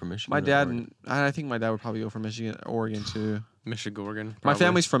dad go for Michigan? My or dad, Oregon? I think my dad would probably go for Michigan, Oregon too. Michigan. My probably.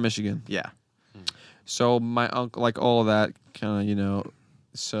 family's from Michigan, Yeah. so my uncle, like all of that, kind of,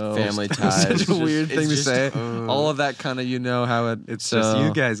 so Family Such ties. a weird It's thing to just- say. All of that kind of, how it. It's so, just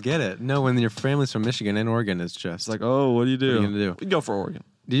you guys get it. No, when your family's from Michigan and Oregon, it's just It's like, oh, what do you do? What are you gonna do? We go for Oregon.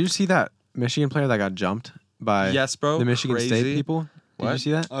 Did you see that Michigan player that got jumped by Yes, bro. the Michigan Crazy. State people? Did you What?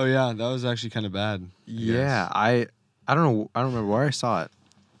 see that? Oh yeah, that was actually kind of bad. Yeah, I don't know. I don't remember where I saw it.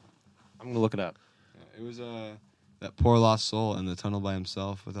 I'm gonna look it up. It was that poor lost soul in the tunnel by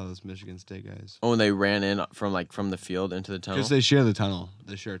himself with all those Michigan State guys. Oh, and they ran in from the field into the tunnel. Because they share the tunnel.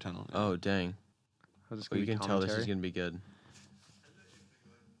 They share a tunnel. Oh, dang. I'll just Well, you give can tell this is commentary. gonna be good.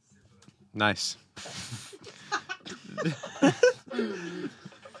 Nice.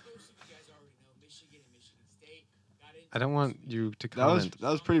 I don't want you to comment. That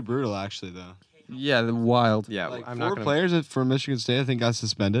was pretty brutal, actually, though. Yeah, the wild. Yeah, Like I'm four not gonna. players for Michigan State, I think, got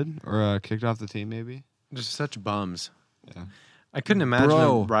suspended or kicked off the team, maybe. Just such bums. Yeah. I couldn't imagine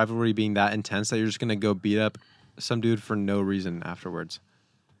Bro. a rivalry being that intense that you're just gonna go beat up some dude for no reason afterwards.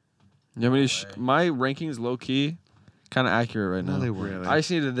 You know, my rankings low key, kind of accurate right now. No, they weren't. Really. I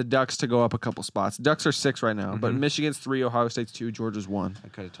just needed the Ducks to go up a couple spots. Ducks are 6 right now, but Mhm. Michigan's 3, Ohio State's 2, Georgia's 1. I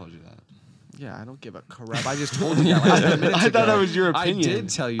could have told you that. Yeah, I don't give a crap. I just told you that like 10 minutes I thought ago. that was your opinion. I did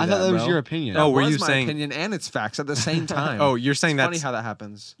tell you I that, thought that was bro. your opinion. Oh, That were was you my saying- opinion and it's facts at the same time? Oh, you're saying it's funny that's how that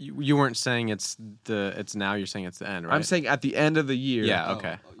happens. you weren't saying it's now. You're saying it's the end, right? I'm saying at the end of the year. Yeah.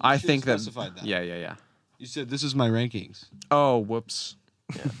 Okay. You I should think have that- specified that. Yeah. You said this is my rankings. Oh, whoops.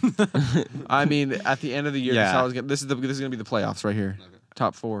 I mean, at the end of the year, Yeah. this is gonna be the playoffs right here. Okay.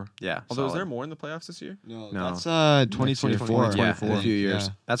 Top 4. Yeah. Although, is solid. there more in the playoffs this year? No, No. that's 2024. Yeah, 2024. in a few years.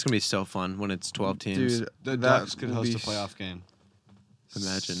 Yeah. That's gonna be so fun when it's 12 teams. Dude, The that Ducks could will host be a playoff game.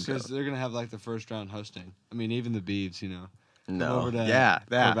 Imagine. Because they're going to have like the first round hosting. I mean, even the Beavs, Come No. over to Yeah,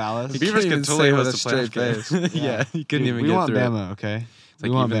 yeah. Corvallis. The You Beavers can't could even totally say with host a a playoff straight game. face. Yeah, you couldn't Dude, even we get want through it. Bama, okay? It's like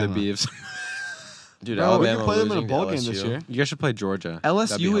we want even Bama. the Beavs. Dude, Bro, we Alabama can play them in a losing to bowl game LSU. this year. You guys should play Georgia. LSU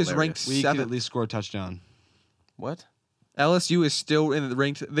That'd be is hilarious. ranked We could 7th. at least score a touchdown. What? LSU is still in the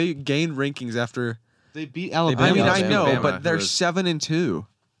ranked. They gained rankings after. They beat beat Alabama. I mean, I Alabama, know, Alabama, but they're who is- 7-2.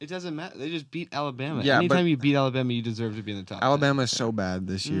 It doesn't matter. They just beat Alabama. Yeah, Anytime but- you beat Alabama, you deserve to be in the top. Alabama is so bad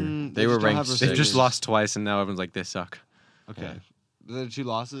this year. 10. They were just don't ranked have They've six. just receivers. lost twice, and now everyone's like, they suck. Okay. The 2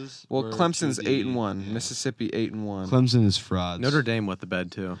 losses. Well, were Clemson's to the- 8-1. yeah. Mississippi 8-1. Clemson is frauds. Notre Dame with the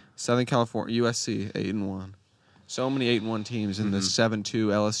bed too. Southern California, USC 8-1. So many 8-1 teams, and the 7-2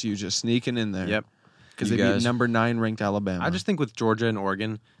 LSU just sneaking in there. Yep. because You they beat guys- number 9 ranked Alabama. I just think with Georgia and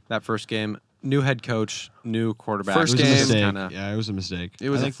Oregon, that first game, new head coach, new quarterback. First It was game- a mistake. Kinda, Yeah, it was a mistake. It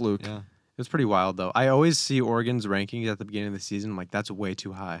was I a think- fluke. Yeah. It was pretty wild though. I always see Oregon's rankings at the beginning of the season. I'm like, that's way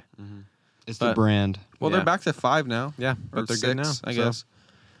too high. It's But- the brand. Well, Yeah. they're back to 5 now. Yeah, Or but they're 6, good now. I so guess.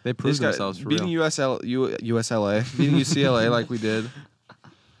 they They proved just got- themselves for beating real. USLA, beating UCLA like we did.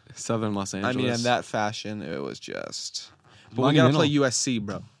 Southern Los Angeles. I mean, in that fashion, it was just. But we gotta Monumental. play USC,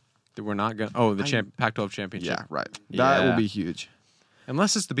 bro. we're not gonna. Oh, the Pac-12 championship. Yeah, right. That will Yeah. be huge.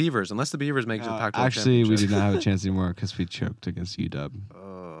 Unless it's the Beavers. Unless the Beavers make it to the Pac-12 Actually, we championship. do not have a chance anymore because we choked against UW.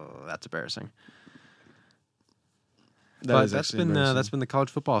 Oh, that's embarrassing. That But is that's actually been embarrassing. that's been the college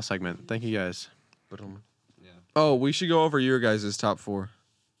football segment. Thank you guys. Oh, we should go over your guys' top 4.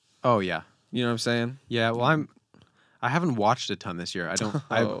 Oh yeah, You know what I'm saying? yeah. Well, I haven't watched a ton this year. I don't.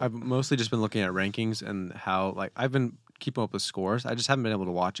 Oh. I've mostly just been looking at rankings and how I've been keeping up with scores. I just haven't been able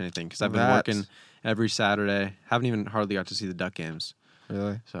to watch anything because I've been That's- working every Saturday. Haven't even hardly got to see the Duck games.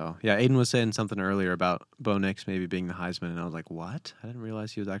 Really? So yeah, Aiden was saying something earlier about Bo Nix maybe being the Heisman, and I was like, what? I didn't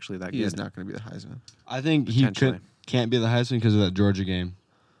realize he was actually that He good. is not going to be the Heisman. I think he Potentially. can't be the Heisman because of that Georgia game.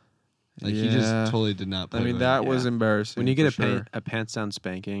 Like he Yeah. just totally did not I play. mean, well. that was Yeah. embarrassing. When you get for sure. a pants down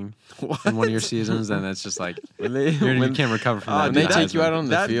spanking What? in one of your seasons, then it's just like When they, you can't recover from that. when they in the take you Heisman. out on the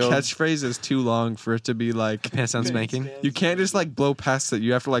that field, catchphrase is too long for it to be like. pants down spanking. You can't just like blow past it.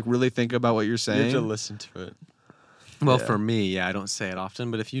 You have to like really think about what you're you saying. have to listen to it. Well, Yeah. for me, yeah, I don't say it often,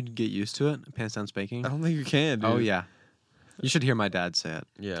 but if you get used to it, pants down spanking. I don't think you can, dude. Oh yeah, you should hear my dad say it.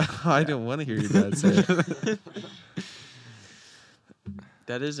 Yeah, I don't want to hear your dad say it.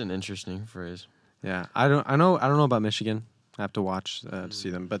 that is an interesting phrase. Yeah, I don't know about Michigan. I have to watch to see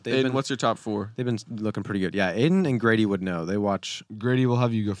them, but they've Aiden, been what's your top 4? they've been looking pretty good. Yeah, Aiden and Grady would know. They watch. Grady, we'll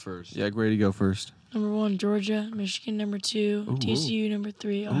have you go first. Yeah, Grady, go first. Number 1, Georgia. Michigan, number 2. TCU, number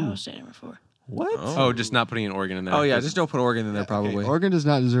 3. Ohio State, number 4. What? Oh, just not putting an Oregon in there. Oh yeah, just don't put Oregon in there. Probably Okay, Oregon does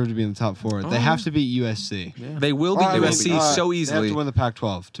not deserve to be in the top 4. They have to beat USC. they will beat Or, I mean, USC so They have easily. to win the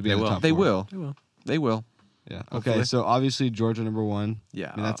Pac-12 to be They in the will. top They 4. will. They will. They will. Yeah. Okay. Hopefully. So obviously Georgia number 1.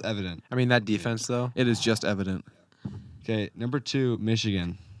 Yeah, I mean that's evident. I mean that defense though. It is just evident. Okay. Number 2,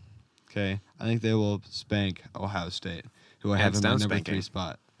 Michigan. Okay. I think they will spank Ohio State, who I have Hands in my down number spanking. 3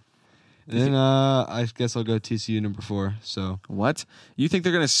 spot. And then I guess I'll go TCU number 4. So What? You think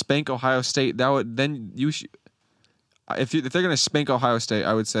they're gonna spank Ohio State? That would then you should. If they're gonna spank Ohio State,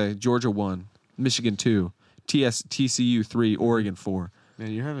 I would say Georgia 1, Michigan 2, TCU 3, Oregon 4.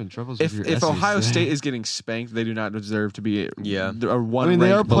 man, you're having troubles with your If essays Ohio today. State is getting spanked, they do not deserve to be Yeah. a one. I mean,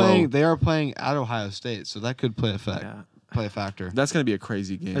 they are rank below. playing. They are playing at Ohio State, so that could play Yeah. a factor. That's going to be a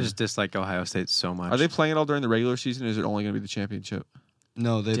crazy game. I just dislike Ohio State so much. Are they playing it all during the regular season? Or is it only going to be the championship?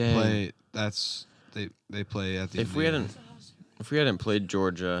 No, they Dang. play. That's they play at the. If we hadn't played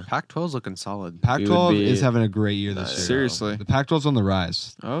Georgia, Pac-12's looking solid. Pac-12 be- is having a great year this Nice. year. Seriously. The Pac-12's on the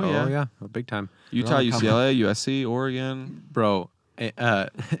rise. Oh, Oh yeah. yeah, big time, Utah, They're on the UCLA, USC, Oregon. bro.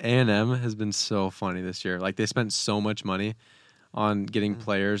 A&M has been so funny this year. Like they spent so much money on getting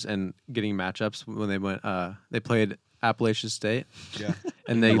players and getting matchups when they went. They played Appalachian State Yeah,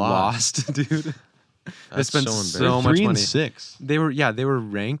 and they lost, dude. They that's spent so so embarrassing. much 3 and money. 6. They were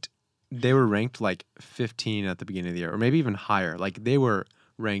ranked. They were ranked like 15 at the beginning of the year, or maybe even higher. Like they were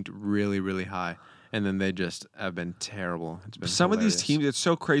ranked really, really high, and then they just have been terrible. It's been Some of these hilarious. teams, it's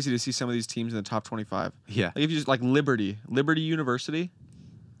so crazy to see some of these teams in the top 25. Yeah, Like if you just like Liberty University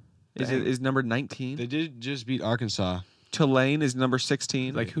is number 19. They did just beat Arkansas. Tulane is number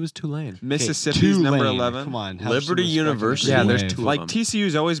 16. like who's Tulane? Mississippi's number Tulane. 11. Come on, have Liberty some respect for University. Yeah, there's Tulane. two. Like of them.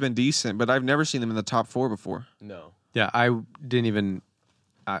 TCU's always been decent, but I've never seen them in the top 4 before. No. Yeah, I didn't even.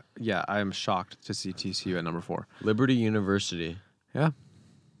 Yeah, I am shocked to see TCU at number 4. Liberty University. Yeah,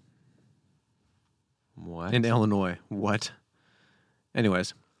 What? in Illinois. What?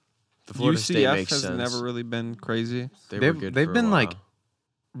 Anyways, the Florida State UCF makes has sense. never really been crazy. They were they've good they've for a been like while.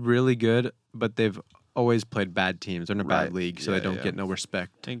 really good, but they've always played bad teams. They're in a Right. bad league, so Yeah, they don't yeah. get no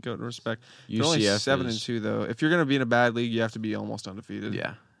respect. Ain't good respect. They're only UCF 7-2 though. If you're gonna be in a bad league, you have to be almost undefeated.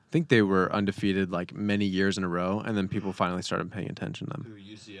 Yeah, I think they were undefeated like many years in a row, and then people finally started paying attention to them.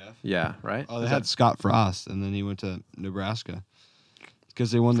 UCF. Yeah, right. Oh, they had Scott Frost, and then he went to Nebraska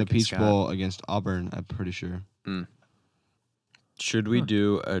because they won the Freaking Peach Scott. Bowl against Auburn. I'm pretty sure. Should we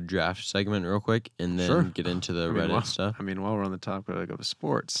do a draft segment real quick and then Sure. get into the I mean, Reddit while- stuff? I mean, while we're on the topic of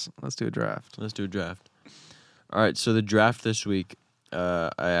sports, let's do a draft. Let's do a draft. All right, so the draft this week,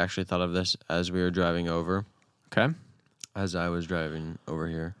 I actually thought of this as we were driving over, Okay. as I was driving over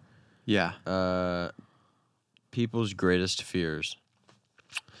here. Yeah. People's greatest fears.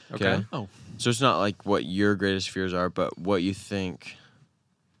 Okay. Oh. So it's not like what your greatest fears are, but what you think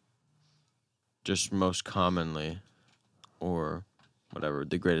just most commonly or whatever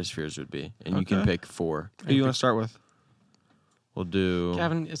the greatest fears would be. And you can Okay. pick 4. Who you want to start with? We'll do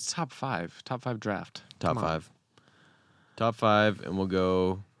Gavin, it's top 5. Top 5 draft. top Come on. 5. Top 5, and we'll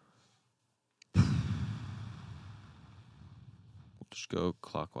go. We'll just go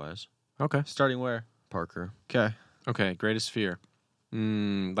clockwise. Okay. Starting where? Parker. Okay. Okay. Greatest fear.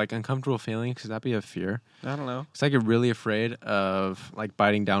 Like uncomfortable feelings. Could that be a fear? I don't know. It's like you're really afraid of like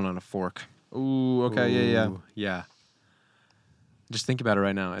biting down on a fork. Ooh. Okay. Yeah. Ooh, yeah. Just think about it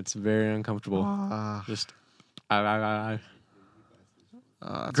right now. It's very uncomfortable. Yeah. Just.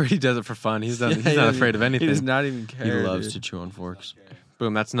 Grady does it for fun. He's not afraid of anything. He does not even care. He loves dude. to chew on forks.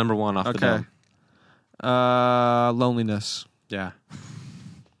 Boom. That's number 1 off the Okay. dome. Loneliness. Yeah.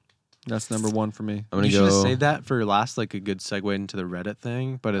 That's number 1 for me. I'm going You to should have go. saved that for your last, like a good segue into the Reddit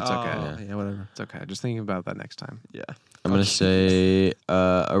thing, but it's okay. Oh, yeah. Whatever. It's okay. Just thinking about that next time. Yeah. I'm going to say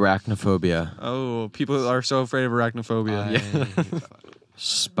arachnophobia. Oh, people are so afraid of arachnophobia.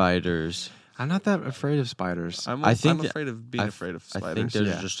 Spiders. I'm not that afraid of spiders. I think I'm that- afraid of being I afraid of I spiders. think there's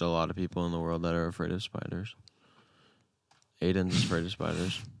yeah. just a lot of people in the world that are afraid of spiders. Aiden's afraid of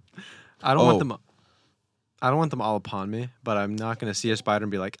spiders. I don't want them. I don't want them all upon me, but I'm not going to see a spider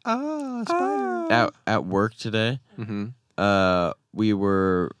and be like, a spider. At work today, Mm-hmm. we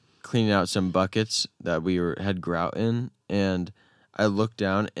were cleaning out some buckets that had grout in, and I looked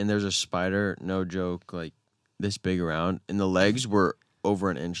down and there's a spider, no joke, like this big around, and the legs were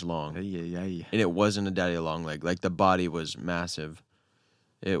over an inch long, and it wasn't a daddy long leg. Like the body was massive.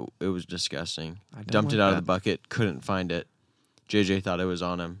 It was disgusting. I don't Dumped it like out of that. the bucket, couldn't find it. JJ thought it was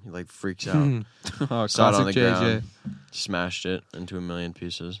on him. He like freaks out. Oh, Saw it on the classic JJ. ground, smashed it into a million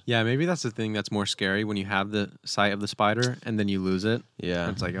pieces. Yeah, maybe that's the thing that's more scary when you have the sight of the spider and then you lose it. Yeah,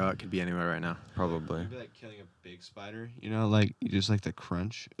 And it's like, oh, it could be anywhere right now. probably. It'd be like killing a big spider. You know, like you just like the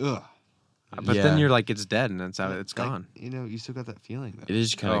crunch. Ugh. But Yeah. then you're like, it's dead and it's out. It's Like, gone. You know, you still got that feeling though. It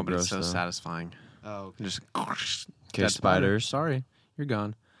is kind Oh, of but gross it's so though. satisfying. Oh, okay. Just Okay, dead spider. spiders. Sorry, you're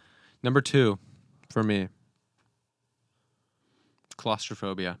gone. Number 2 for me.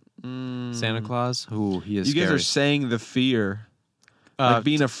 Claustrophobia. Santa Claus. Ooh, he is You guys scary. are saying the fear, like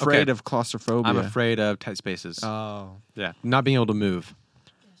being afraid okay. of claustrophobia. I'm afraid of tight spaces. Oh, Yeah, not being able to move.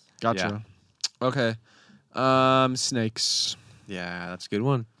 gotcha. Okay. Snakes. Yeah, that's a good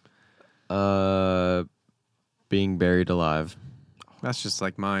one. Being buried alive. That's just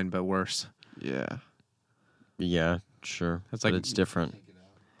like mine, but worse. Yeah. Yeah, sure. That's But like- it's different.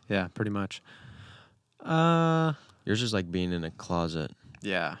 Yeah, pretty much. Yours is like being in a closet.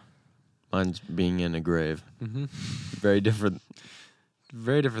 Yeah. Mine's being in a grave. Mm-hmm. Very different.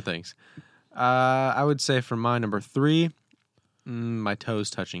 Very different things. I would say for my number 3, my toes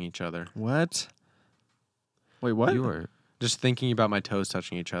touching each other. What? Wait, what? You are. Just thinking about my toes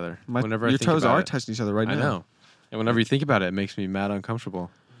touching each other. Whenever your I think toes about are it, touching each other right I now. know. And whenever you think about it, it makes me mad uncomfortable.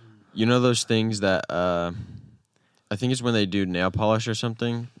 You know those things that I think it's when they do nail polish or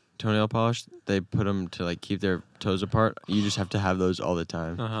something, toenail polish. They put them to like keep their toes apart. You just have to have those all the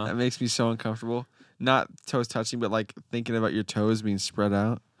time. Uh-huh. That makes me so uncomfortable. Not toes touching, but like thinking about your toes being spread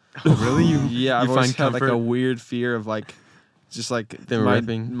out. Oh, really? Yeah, I've you always find had like a comfort? weird fear of like, just like Them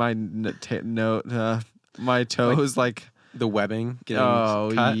ripping? my toes like. The webbing getting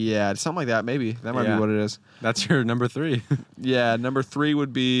Oh cut. yeah, something like that. Maybe that might Yeah. be what it is. That's your number 3. Yeah, number 3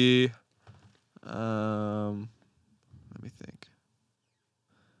 would be. Let me think.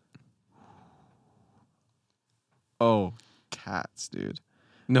 Oh, cats, dude.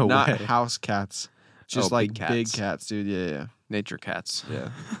 No Not way. house cats. Just Oh, like big big cats. cats, dude. Yeah, Nature cats. yeah.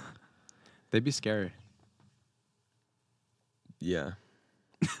 They'd be scary. Yeah.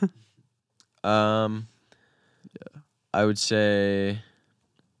 I would say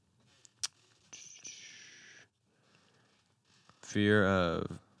fear of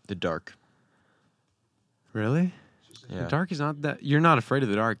the dark. Really? Yeah. The dark is not that. You're not afraid of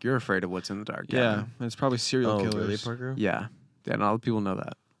the dark. You're afraid of what's in the dark. Yeah, Gavin. and it's probably serial Oh, killers. really, Parker? Yeah. Yeah. Not a lot of people know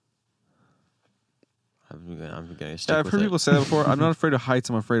that. I'm gonna stick Yeah, I've with heard it. people say that before. I'm not afraid of heights.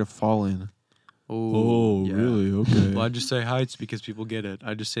 I'm afraid of falling. Yeah. Okay. Well, I just say heights because people get it.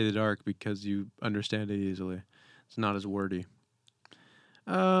 I just say the dark because you understand it easily. It's not as wordy.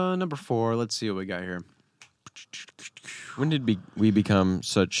 Number 4. Let's see what we got here. When did we become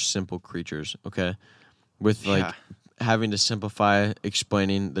such simple creatures? Okay, with like Yeah. having to simplify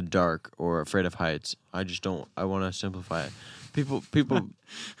explaining the dark or afraid of heights. I just don't. I want to simplify it. People.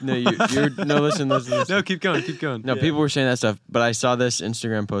 No, you're no. Listen. No, keep going. Keep going. No, people were saying that stuff, but I saw this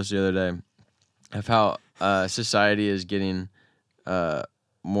Instagram post the other day of how society is getting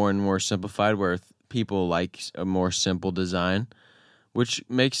more and more simplified, where people like a more simple design, which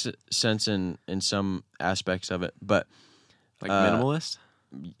makes sense in some aspects of it. But Like minimalist?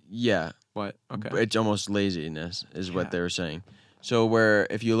 yeah, What? Okay. it's almost laziness is Yeah. what they were saying. So where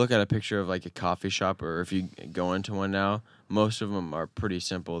if you look at a picture of like a coffee shop, or if you go into one now, most of them are pretty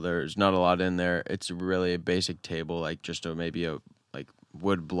simple. There's not a lot in there. It's really a basic table, like just maybe a like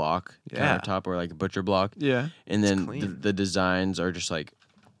wood block Yeah. countertop or like a butcher block. Yeah. And then clean. the designs are just like,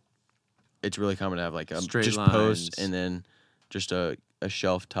 it's really common to have like a Straight just lines. post and then just a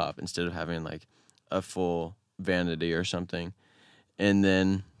shelf top instead of having like a full vanity or something. And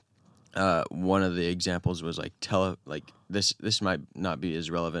then one of the examples was like this might not be as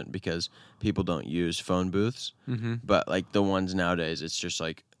relevant because people don't use phone booths, but like the ones nowadays, it's just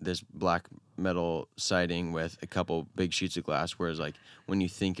like this black metal siding with a couple big sheets of glass. Whereas like when you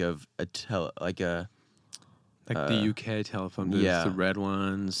think of Like the UK telephone booths, yeah. the red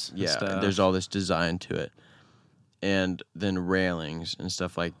ones. and yeah, stuff. there's all this design to it, and then railings and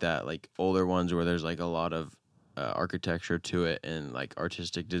stuff like that, like older ones where there's like a lot of architecture to it and like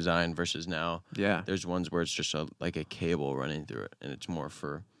artistic design versus now Yeah. there's ones where it's just like a cable running through it, and it's more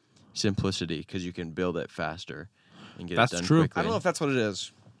for simplicity because you can build it faster and get That's it done true. quickly. I don't know if that's what it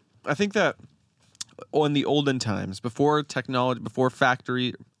is. I think that in the olden times, before technology, before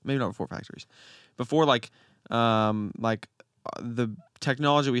factory, maybe not before factories, before the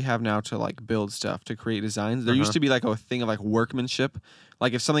technology we have now to like build stuff, to create designs, there used to be like a thing of like workmanship.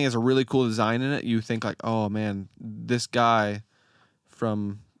 Like if something has a really cool design in it, you think like, oh man, this guy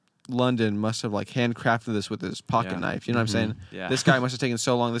from London must have like handcrafted this with his pocket knife. You know what I'm saying? Yeah. This guy must have taken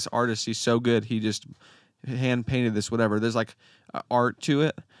so long. This artist, he's so good. He just hand painted this, whatever. There's like art to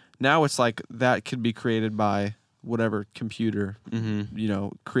it. Now it's like that could be created by whatever computer, you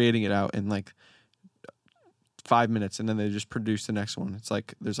know, creating it out in like 5 minutes, and then they just produce the next one. It's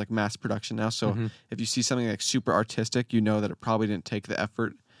like there's like mass production now. So if you see something like super artistic, you know that it probably didn't take the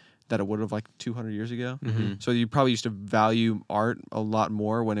effort that it would have like 200 years ago. So you probably used to value art a lot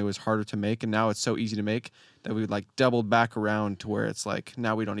more when it was harder to make, and now it's so easy to make that we like doubled back around to where it's like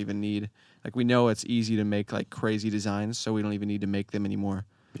now we don't even need, like we know it's easy to make like crazy designs, so we don't even need to make them anymore.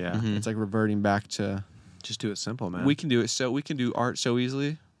 Yeah. It's like reverting back to Just do it simple, man. we can do it. So we can do art so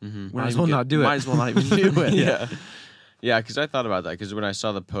easily. Might as well not do it. Might as well not even do it. Yeah, because I thought about that. Because when I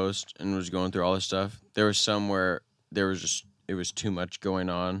saw the post and was going through all this stuff, there was somewhere there was just it was too much going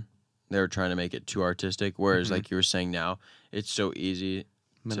on. They were trying to make it too artistic. Whereas, like you were saying now, it's so easy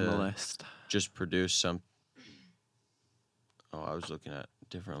Minimalist. to just produce some. Oh, I was looking at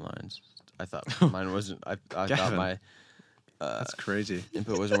different lines. I thought mine wasn't. I thought Gavin. my That's crazy.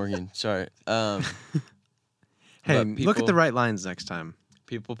 input wasn't working. Sorry. Hey, But look at people- the right lines next time.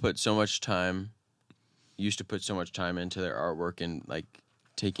 People put so much time. Used to put so much time into their artwork and like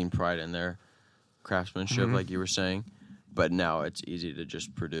taking pride in their craftsmanship, like you were saying. But now it's easy to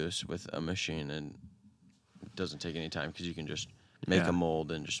just produce with a machine, and it doesn't take any time because you can just make Yeah. a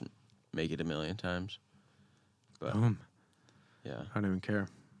mold and just make it a million times. But Boom. yeah. I don't even care.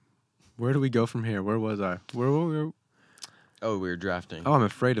 Where do we go from here? Where was I? Where? Oh, we were drafting. Oh, I'm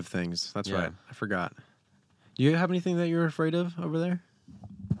afraid of things. That's Yeah. right. I forgot. You have anything that you're afraid of over there?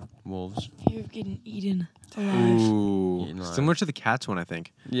 Wolves. Fear of getting eaten alive. Ooh. Eaten alive. Similar to the cats one, I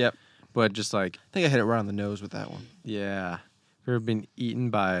think. Yep. But just like, I think I hit it right on the nose with that one. yeah. Have you ever been eaten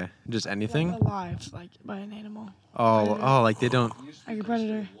by just anything? Like alive, like by an animal. Oh, like they don't Like a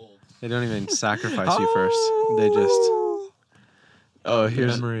predator. even sacrifice you first. They just Oh,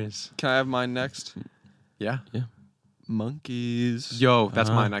 here's memories. Can I have mine next? Yeah. Monkeys. Yo, that's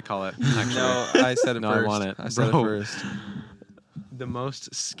mine. I call it. Actually. No, I said it No, first. I want it. I said Bro. it first. The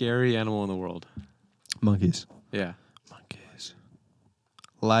most scary animal in the world. Monkeys. Yeah. Monkeys.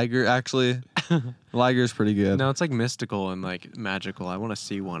 Liger, actually. Liger's pretty good. No, it's like mystical and like magical. I want to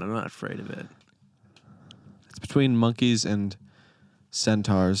see one. I'm not afraid of it. It's between monkeys and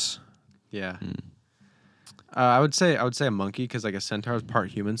centaurs. Yeah. I would say a monkey because like a centaur is part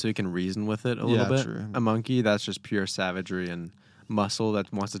human, so you can reason with it a little bit. true. A monkey, that's just pure savagery and muscle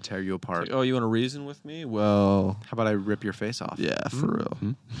that wants to tear you apart. Oh, you want to reason with me? Well, How about I rip your face off? yeah, for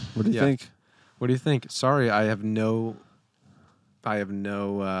real. What do you Yeah. think? What do you think? Sorry, I have no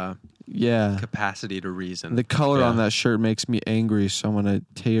Yeah. capacity to reason. The color Yeah. on that shirt makes me angry, so I'm going to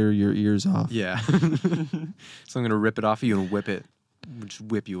tear your ears off. Yeah. So I'm gonna rip it off of you and whip it. Just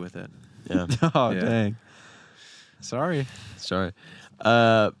whip you with it. yeah. Oh, Yeah. dang. Sorry. Sorry.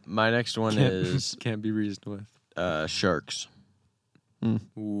 My next one is Can't be reasoned with. sharks.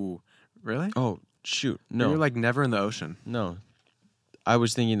 Ooh. Really? Oh shoot! No. No, You're like never in the ocean. no. I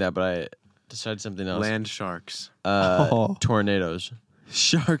was thinking that, but I decided something else. Land sharks. Oh. Tornadoes.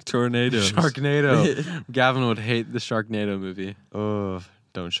 Shark tornadoes. Sharknado. Gavin would hate the Sharknado movie. Oh,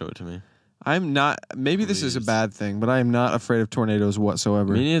 don't show it to me. I'm not, maybe this is a Please. bad thing, but I am not afraid of tornadoes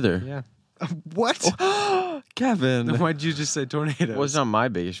whatsoever. Me neither. Yeah. What? Kevin. Then why'd you just say tornadoes? Well, it's not my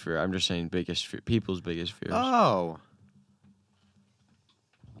biggest fear. I'm just saying people's biggest fears. Oh.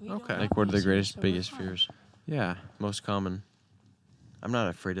 We don't Okay. have Like, what are the these, greatest, so we're biggest fine. fears? Yeah. Most common. I'm not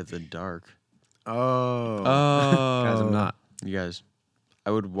afraid of the dark. Oh. Oh. Guys, I'm not. You guys,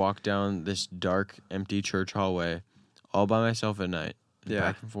 I would walk down this dark, empty church hallway all by myself at night, Yeah.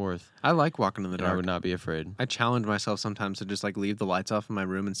 back and forth, I like walking in the and I dark. would not be afraid. I challenge myself sometimes to just like leave the lights off in my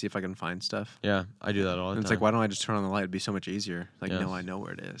room and see if I can find stuff. Yeah, I do that all the And it's time. like, why don't I just turn on the light? It'd be so much easier. Like, Yeah. no, I know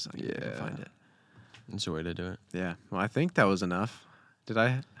where it is. Like, I can Yeah. find it. It's a way to do it. Yeah. Well, I think that was enough. Did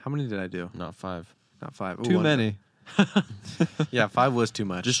I? How many did I do? Not 5. Not 5. Ooh, Too one- many. Yeah, 5 was too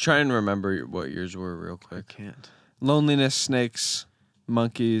much. Just try and remember what yours were real I quick. can't. Loneliness, snakes,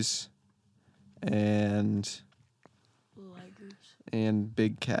 monkeys, and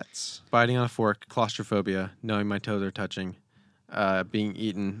big cats. Biting on a fork, claustrophobia, knowing my toes are touching, being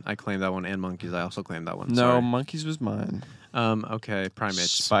eaten. I claim that one, and monkeys. I also claim that one. No, Sorry. monkeys was mine. Okay,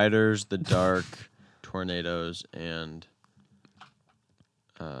 primates. Spiders, the dark, tornadoes, and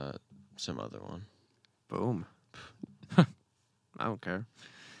some other one. Boom. I don't care.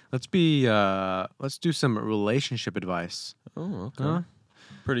 Let's do some relationship advice. Oh, okay. Huh?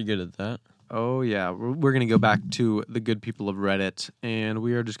 Pretty good at that. Oh yeah, we're gonna go back to the good people of Reddit, and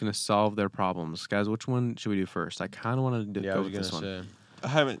we are just gonna solve their problems, guys. Which one should we do first? I kind of want to Yeah, I go was with this gonna one. say. I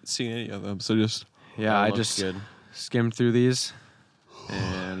haven't seen any of them, so just Yeah, That I looks just good. skimmed through these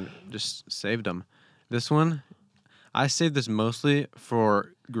and just saved them. This one, I saved this mostly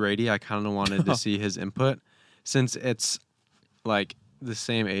for Grady. I kind of wanted to see his input since it's like the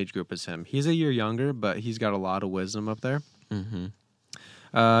same age group as him. He's a year younger, but he's got a lot of wisdom up there. Mm-hmm.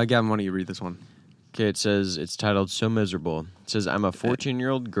 Gavin, why don't you read this one? Okay, it's titled So Miserable. It says, I'm a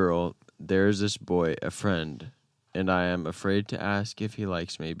 14-year-old girl. There's this boy, a friend, and I am afraid to ask if he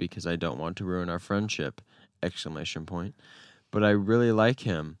likes me because I don't want to ruin our friendship! Exclamation point. But I really like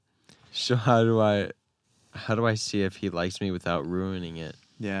him. So how do I see if he likes me without ruining it?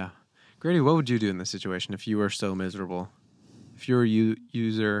 Yeah. Grady, what would you do in this situation if you were so miserable? If you were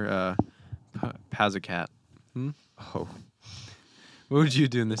user Pazacat. Oh, What would you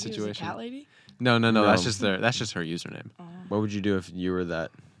do in this He was a situation? cat lady. No. No. That's just her username. what would you do if you were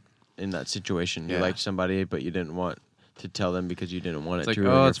in that situation? You Yeah. liked somebody, but you didn't want to tell them because you didn't want It's it like, to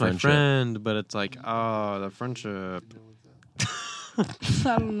ruin oh, your it's my friendship. friend, but it's like, oh, the friendship.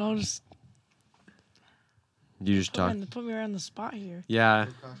 I don't know. Just You just talk. put me around the spot here. Yeah.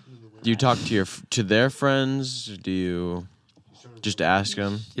 Do you talk to their friends? Do you just ask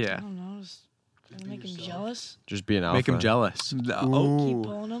them? I Yeah. don't know. Just trying to make him jealous. Just be an alpha. Make him jealous. Keep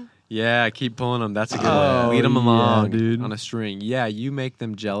pulling him. Yeah, keep pulling them. That's a good Oh, way. Lead them yeah, along dude. on a string. Yeah, you make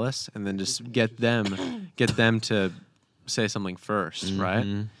them jealous, and then just get them to say something 1st, right?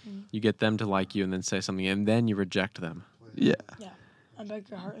 Mhm. You get them to like you, and then say something, and then you reject them. yeah. Yeah. I beg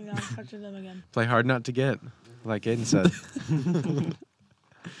your heart and I'll talk to them again. Play hard not to get, like Aiden said.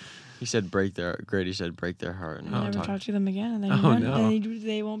 He said Grady said break their heart. And You not never talk. talk to them again, and then Oh, you're done. no. And then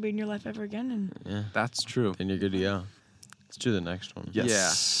they won't be in your life ever again. And Yeah, That's true. then you're good to go. Let's do the next one.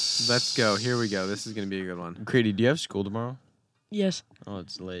 Yes. Yeah. Let's go. Here we go. This is gonna be a good one. Grady, do you have school tomorrow? yes, Oh,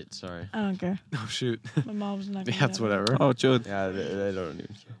 it's late. Sorry. I don't care. Oh shoot. My mom's not. Gonna That's do that. whatever. Oh, Jude. Yeah, they don't even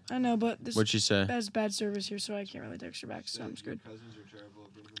care. I know, but this What'd she say? has bad service here, so I can't really text her back. So I'm screwed.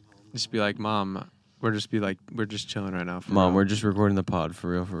 Just be like, Mom. We're just chilling right now. For Mom, real." we're just recording the pod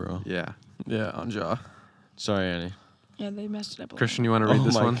for real. Yeah. Yeah, on jaw. Sorry, Annie. Yeah, they messed it up. Christian, you want to read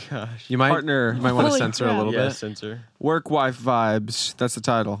this my one? gosh. You might. Partner. You might want to Holy censor a crap. little Yeah, bit. censor. Work wife vibes. That's the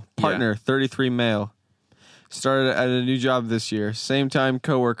title. Partner, 33 male. Started at a new job this year. Same time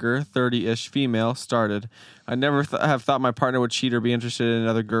coworker, 30-ish female, started. I never have thought my partner would cheat or be interested in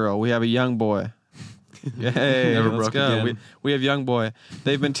another girl. We have a young boy. Yay, Never let's broke go. again. We have young boy.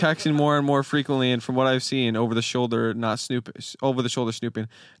 They've been texting more and more frequently, and from what I've seen, over the shoulder snooping,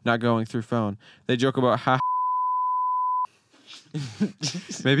 not going through phone. They joke about how.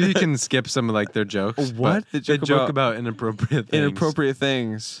 Maybe you can skip some of like their jokes. What? They joke about inappropriate things. Inappropriate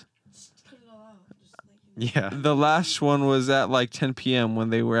things. Yeah. The last one was at like 10 p.m. when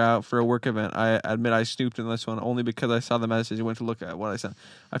they were out for a work event. I admit I snooped in this one only because I saw the message and went to look at what I sent.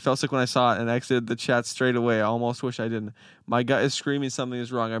 I felt sick when I saw it and exited the chat straight away. I almost wish I didn't. My gut is screaming something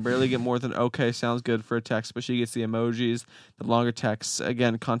is wrong. I barely get more than okay, sounds good for a text, but she gets the emojis, the longer texts.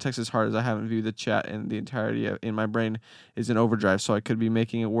 Again, context is hard as I haven't viewed the chat and the entirety in my brain is in overdrive, so I could be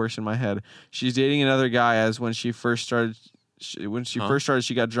making it worse in my head. She's dating another guy as when she first started. She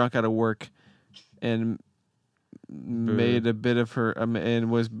got drunk out of work and made a bit of her and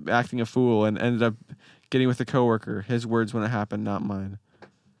was acting a fool and ended up getting with a coworker. His words when it happened, not mine.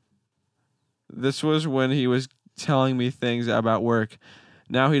 This was when he was telling me things about work.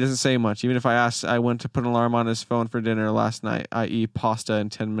 Now he doesn't say much. Even if I asked, I went to put an alarm on his phone for dinner last night, i.e. pasta in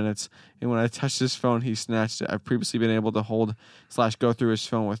 10 minutes. And when I touched his phone, he snatched it. I've previously been able to hold/go through his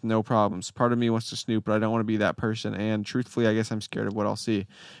phone with no problems. Part of me wants to snoop, but I don't want to be that person. And truthfully, I guess I'm scared of what I'll see.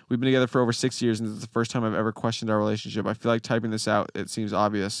 We've been together for over 6 years, and this is the first time I've ever questioned our relationship. I feel like typing this out, it seems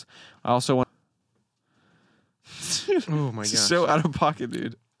obvious. I also want... Oh my It's gosh. so out of pocket,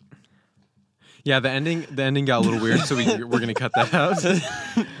 dude. Yeah, the ending got a little weird, so we're gonna cut that out.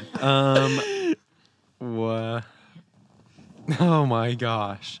 What? Oh my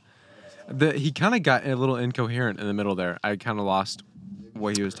gosh. He kind of got a little incoherent in the middle there. I kind of lost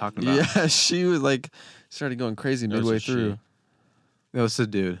what he was talking about. Yeah, she was like started going crazy That was midway a she. through. That was the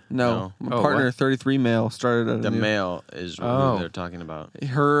dude. No, No. my Oh, partner, what? 33 male, started at a The new- male is Oh. who they're talking about.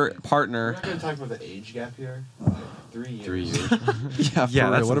 Her partner. We're not going to talk about the age gap here. 3 years. 3 years. Yeah, Yeah,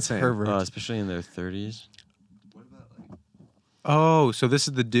 for that's real, what insane. a pervert. Especially in their 30s. What about like Oh, so this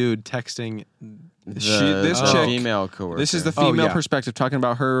is the dude texting This the chick- female coworker. This is the Oh, female yeah. perspective, talking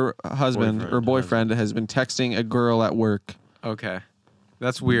about her husband or boyfriend has been texting a girl at work. Okay,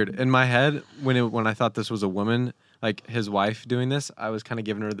 that's weird. In my head, when I thought this was a woman, like his wife doing this, I was kind of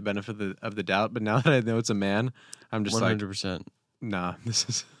giving her the benefit of the doubt. But now that I know it's a man, I'm just 100%. like, nah, this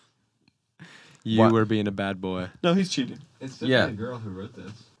is you What? were being a bad boy. No, he's cheating. It's Yeah. definitely a girl who wrote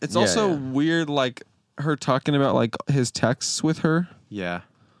this. It's Yeah, also yeah. weird, like her talking about like his texts with her. Yeah,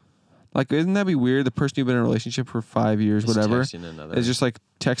 Like, isn't that be weird? The person you've been in a relationship for 5 years, Just whatever, texting another. is just like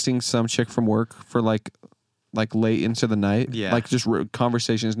texting some chick from work for like late into the night. Yeah. Like just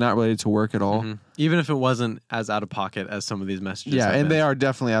conversations not related to work at all. Mhm. Even if it wasn't as out of pocket as some of these messages. Yeah, have and been. they are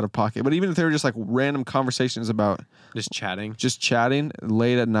definitely out of pocket. But even if they were just like random conversations about just chatting. just chatting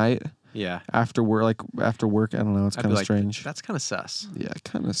late at night Yeah, after work, I don't know. It's I'd kind be of like, strange. that's kind of sus. Yeah,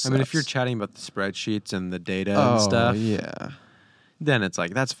 kind of. I mean, if you're chatting about the spreadsheets and the data oh and stuff, yeah. then it's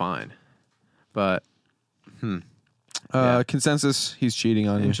like that's fine. But Yeah. Consensus: he's cheating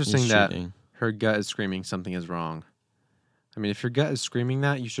on you. interesting He's that cheating. her gut is screaming something is wrong. I mean, if your gut is screaming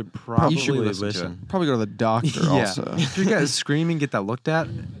that, you should probably listen to it. Probably go to the doctor. Yeah. Also, If your gut is screaming, get that looked at.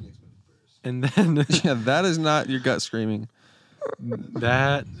 And then yeah, that is not your gut screaming.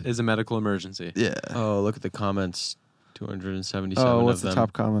 that is a medical emergency. Yeah. Oh, look at the comments. 277 Oh, what's of the them.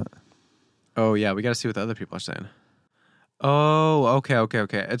 top comment? Oh, yeah, we got to see what the other people are saying. Oh,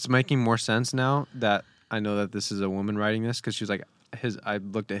 okay. It's making more sense now that I know that this is a woman writing this because she was like, I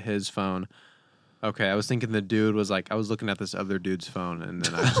looked at his phone. Okay, I was thinking the dude was like, I was looking at this other dude's phone and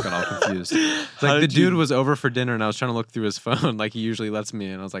then I just got all confused. It's like the dude was over for dinner and I was trying to look through his phone like he usually lets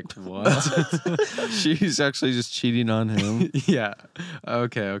me and I was like, what? She's actually just cheating on him. Yeah.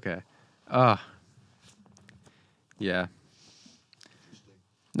 Okay. Yeah.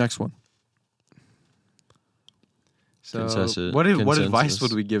 Next one. So Consensus- what advice consensus.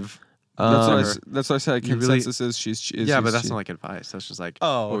 would we give? That's what I said. You really- Consensus is she's. Yeah, but that's not like advice. That's just like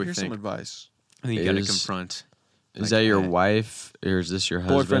Oh, what we here's think. some advice. I think you got to Is- confront. Is Like, that your hey. wife or is this your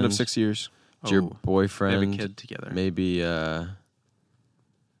husband? Boyfriend of 6 years. Is your Oh, They boyfriend? have a kid together.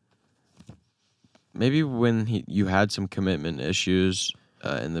 Maybe when you had some commitment issues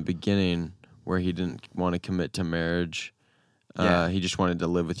in the beginning where he didn't want to commit to marriage. Yeah. He just wanted to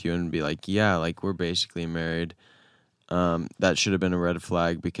live with you and be like, yeah, like we're basically married. That should have been a red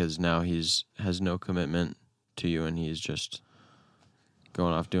flag because now has no commitment to you and he's just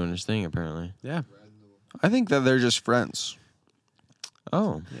going off doing his thing apparently. Yeah. I think that they're just friends.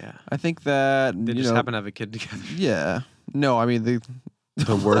 Oh, Yeah. I think that They you just know, happen to have a kid together. Yeah. No, I mean they.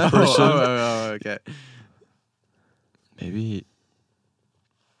 the work person. Okay. Maybe.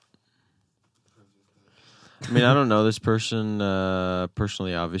 I mean, I don't know this person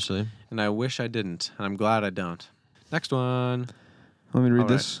personally, obviously. And I wish I didn't, and I'm glad I don't. Next one. Let me read All right.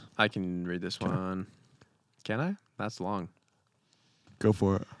 this. I can read this one. Can I? That's long. Go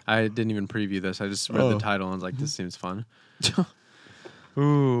for it. I didn't even preview this. I just read the title and was like, this seems fun.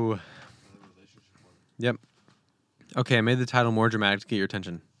 Ooh. Yep. Okay, I made the title more dramatic to get your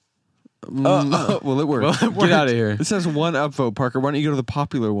attention. Well, it worked. Well, it Get worked. out of here. This has one upvote, Parker. Why don't you go to the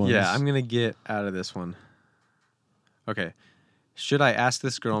popular ones? Yeah, I'm going to get out of this one. Okay. Should I ask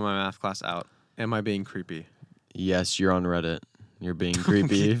this girl in my math class out? Am I being creepy? Yes, you're on Reddit. You're being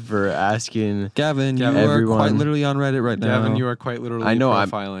creepy for asking. Gavin, you Gavin. are Everyone- quite literally on Reddit right now. Gavin, you are quite literally I know.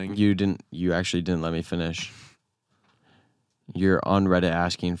 profiling. You actually didn't let me finish. You're on Reddit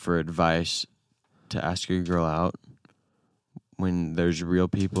asking for advice to ask your girl out when there's real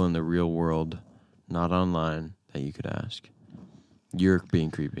people in the real world, not online, that you could ask. You're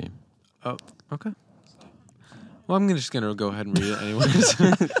being creepy. Oh, okay. Well, I'm just going to go ahead and read it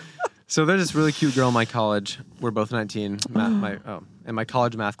anyways. So there's this really cute girl in my college. We're both 19. In my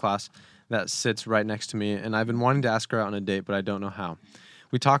college math class that sits right next to me. And I've been wanting to ask her out on a date, but I don't know how.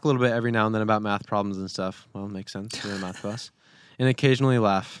 We talk a little bit every now and then about math problems and stuff. Well, it makes sense. We're in math class. And occasionally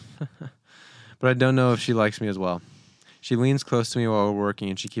laugh. But I don't know if she likes me as well. She leans close to me while we're working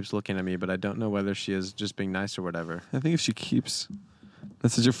and she keeps looking at me, but I don't know whether she is just being nice or whatever. I think if she keeps,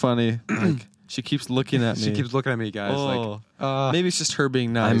 that's such a funny. Like she keeps looking at me. She keeps looking at me, guys. Like, maybe it's just her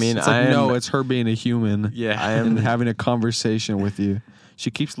being nice. I mean, it's like, I no, am- it's her being a human. yeah. I and am. having a conversation with you. She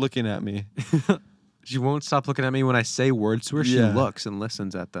keeps looking at me. She won't stop looking at me when I say words to her. She Yeah. looks and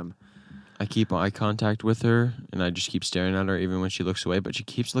listens at them. I keep eye contact with her, and I just keep staring at her even when she looks away. But she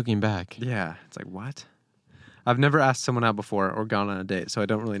keeps looking back. Yeah. It's like, what? I've never asked someone out before or gone on a date, so I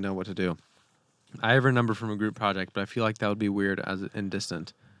don't really know what to do. I have her number from a group project, but I feel like that would be weird and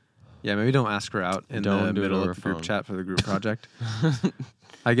distant. Yeah, maybe don't ask her out in Don't the do it middle over of the group phone. chat for the group project.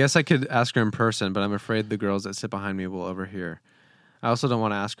 I guess I could ask her in person, but I'm afraid the girls that sit behind me will overhear. I also don't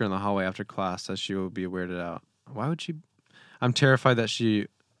want to ask her in the hallway after class, as she will be weirded out. Why would she? I'm terrified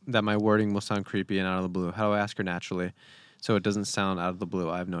that my wording will sound creepy and out of the blue. How do I ask her naturally, so it doesn't sound out of the blue?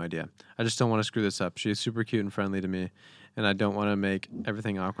 I have no idea. I just don't want to screw this up. She is super cute and friendly to me, and I don't want to make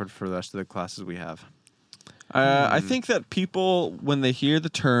everything awkward for the rest of the classes we have. I think that people, when they hear the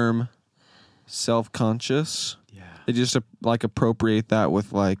term self-conscious, they just like appropriate that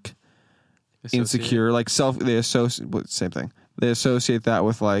with like insecure, like they associate same thing. They associate that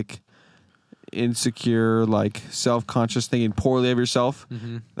with like insecure, like self-conscious, thinking poorly of yourself.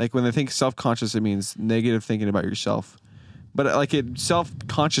 Mm-hmm. Like when they think self-conscious, it means negative thinking about yourself. But like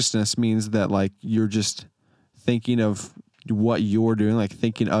self-consciousness means that like you're just thinking of what you're doing, like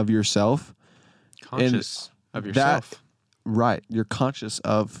thinking of yourself. Conscious of yourself. Right. You're conscious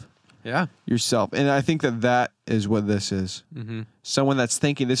of Yeah. yourself. And I think that is what this is. Mm-hmm. Someone that's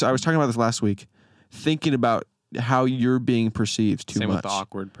thinking this. I was talking about this last week. Thinking about how you're being perceived too Same much. with the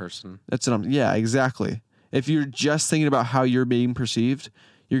awkward person. That's what yeah, exactly. If you're just thinking about how you're being perceived,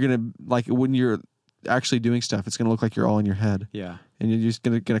 you're going to, like, when you're actually doing stuff, it's going to look like you're all in your head. Yeah. And you're just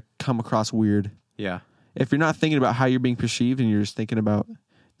going to come across weird. Yeah. If you're not thinking about how you're being perceived and you're just thinking about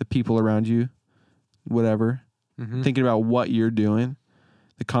the people around you, whatever, Mm-hmm. thinking about what you're doing,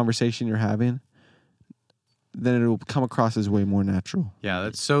 the conversation you're having, then it'll come across as way more natural. Yeah,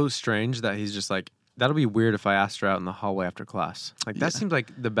 that's so strange that he's just like, that'll be weird if I asked her out in the hallway after class. Like, that seems like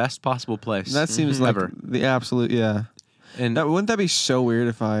the best possible place. That seems like ever. the absolute, yeah. And Wouldn't that be so weird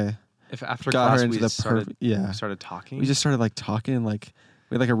if I if after got class her into we the started, yeah. started talking, We just started like talking and like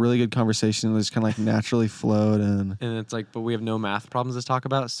we had like a really good conversation and it just kind of like naturally flowed and and it's like, but we have no math problems to talk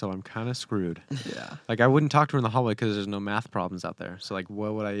about, so I'm kind of screwed. yeah. Like, I wouldn't talk to her in the hallway because there's no math problems out there. So, like,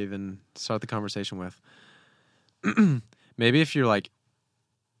 what would I even start the conversation with? Maybe if you're, like,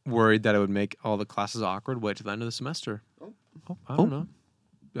 worried that it would make all the classes awkward, wait till the end of the semester. Oh, I don't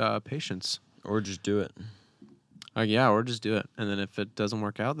know. Patience. Or just do it. Yeah, or just do it. And then if it doesn't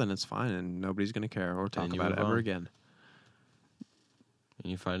work out, then it's fine, and nobody's going to care or talk And you about it move ever on. again. And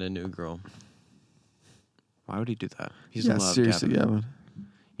you find a new girl. Why would he do that? He's Yeah, in love, seriously, Gavin. Gavin.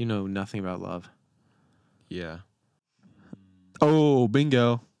 You know nothing about love. Yeah. Oh,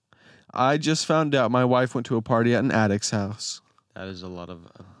 bingo. I just found out my wife went to a party at an addict's house. That is a lot of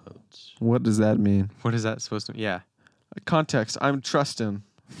votes. What does that mean? What is that supposed to mean? Yeah. Context, I'm Trustin,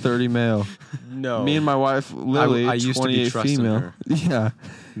 30 male. No. Me and my wife, Lily, I used to be 28 trusting female. her. Yeah.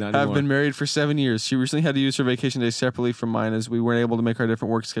 Not I've anymore. been married for 7 years. She recently had to use her vacation days separately from mine as we weren't able to make our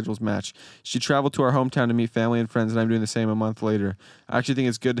different work schedules match. She traveled to our hometown to meet family and friends, and I'm doing the same a month later. I actually think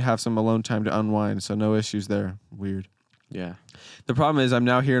it's good to have some alone time to unwind, so no issues there. Weird. Yeah. The problem is I'm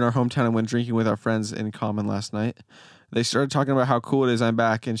now here in our hometown and went drinking with our friends in common last night. They started talking about how cool it is I'm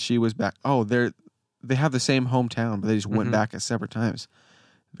back, and she was back. Oh, they have the same hometown, but they just went back at separate times.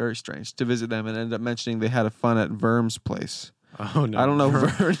 Very strange. To visit them and ended up mentioning they had a fun at Verm's place. Oh, no. I don't know.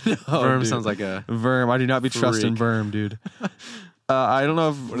 Verm, No, Verm dude. sounds like a... Verm. I do not be trusting Freak. Verm, dude. I don't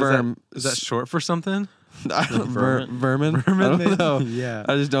know if What Verm is that short for something? Vermin. Vermin, I don't maybe? know. Yeah.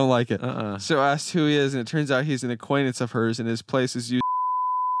 I just don't like it. Uh-uh. So I asked who he is, and it turns out he's an acquaintance of hers, and his place is used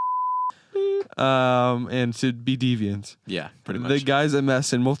and to be deviant. Yeah, pretty much. The guy's a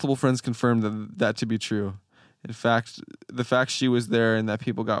mess, and multiple friends confirmed that to be true. In fact, the fact she was there and that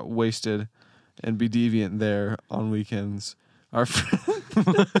people got wasted and be deviant there on weekends. Our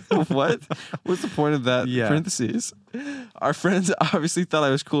what? What's the point of that? Yeah. Parentheses. Our friends obviously thought I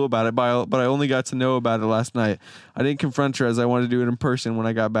was cool about it, but I only got to know about it last night. I didn't confront her as I wanted to do it in person when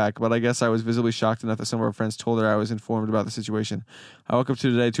I got back, but I guess I was visibly shocked enough that some of our friends told her I was informed about the situation. I woke up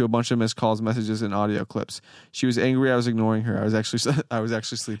today to a bunch of missed calls, messages, and audio clips. She was angry I was ignoring her. I was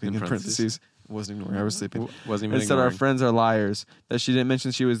actually sleeping in parentheses. Wasn't ignoring. I was sleeping. Wasn't even Instead, our ignoring. friends are liars. That she didn't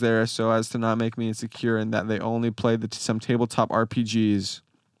mention she was there so as to not make me insecure, and that they only played some tabletop RPGs.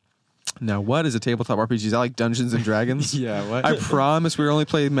 Now, what is a tabletop RPG? Is that like Dungeons and Dragons? Yeah, what? I promise we were only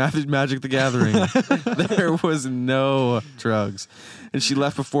playing Magic the Gathering. There was no drugs. And she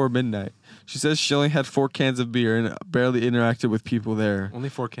left before midnight. She says she only had 4 cans of beer and barely interacted with people there. Only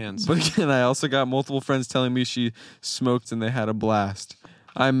 4 cans. But again, I also got multiple friends telling me she smoked and they had a blast.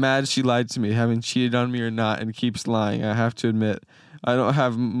 I'm mad she lied to me, having cheated on me or not, and keeps lying. I have to admit, I don't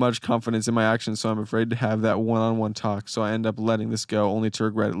have much confidence in my actions, so I'm afraid to have that one-on-one talk, so I end up letting this go, only to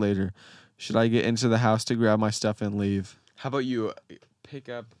regret it later. Should I get into the house to grab my stuff and leave? How about you pick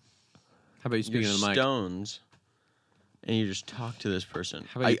up How about you your speaking to the mic? stones and you just talk to this person?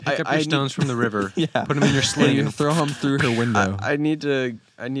 How about you pick up your stones from the river, Yeah. put them in your And sling, you and throw them through her window. I need to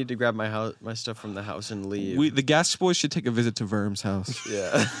grab my stuff from the house and leave. The Gas Boys should take a visit to Verm's house.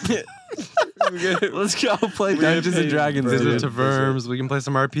 yeah. Let's go play Dungeons and Dragons. Visit Dude. to Verms. We can play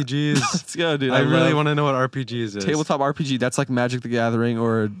some RPGs. Let's go, dude. I really love want to know what RPGs is. tabletop RPG. That's like Magic the Gathering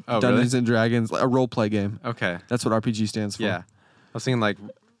or Oh, Dungeons and Dragons, a role play game. Okay. That's what RPG stands for. Yeah. I was thinking like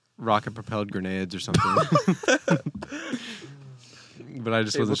rocket propelled grenades or something. But I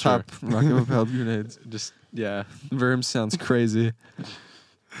just wasn't sure. Tabletop rocket propelled grenades. Just yeah. Verm sounds crazy.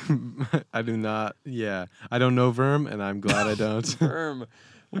 I do not. Yeah. I don't know Verm, and I'm glad I don't. Verm.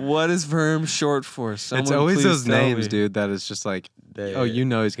 What is Verm short for? Someone It's always please those tell names, me. dude. That is just like, They- oh, you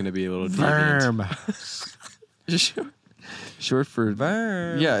know he's gonna be a little deviant. Verm. Short for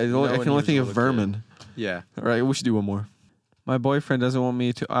Verm. Yeah, I No can one only uses think of little kid. vermin. Yeah. All right, we should do one more. My boyfriend doesn't want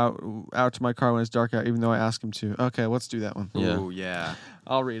me to out to my car when it's dark out, even though I ask him to. Okay, let's do that one. Yeah. Oh yeah.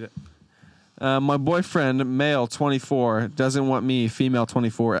 I'll read it. My boyfriend, male 24, doesn't want me, female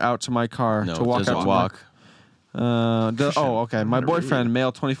 24, out to my car No, to walk doesn't out. walk. Okay. My boyfriend,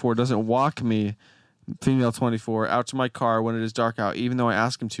 male 24, doesn't walk me, female 24, out to my car when it is dark out, even though I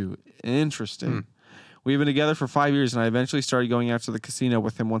ask him to. Interesting. We've been together for 5 years, and I eventually started going out to the casino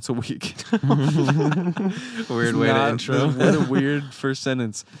with him once a week. Weird way to intro. What a weird first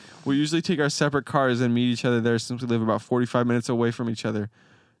sentence. We usually take our separate cars and meet each other there since we live about 45 minutes away from each other.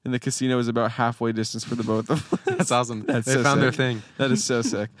 And the casino is about halfway distance for the both of us. That's awesome. That's They so found their sick. thing. That is so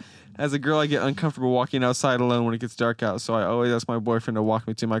sick. As a girl, I get uncomfortable walking outside alone when it gets dark out, so I always ask my boyfriend to walk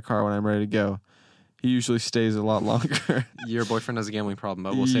me to my car when I'm ready to go. He usually stays a lot longer. Your boyfriend has a gambling problem,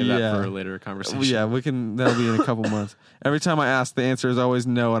 but we'll save that Yeah. for a later conversation. Yeah, that'll be in a couple months. Every time I ask, the answer is always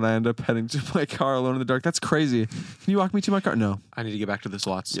no, and I end up heading to my car alone in the dark. That's crazy. Can you walk me to my car? No. I need to get back to the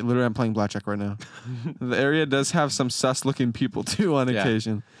slots. Yeah, literally, I'm playing blackjack right now. The area does have some sus-looking people too on Yeah.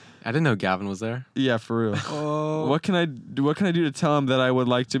 occasion. I didn't know Gavin was there. Yeah, for real. Oh. What can I do? What can I do to tell him that I would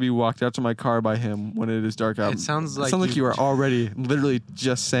like to be walked out to my car by him when it is dark out? It sounds like you are already literally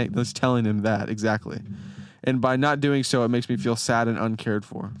just telling him that exactly. And by not doing so, it makes me feel sad and uncared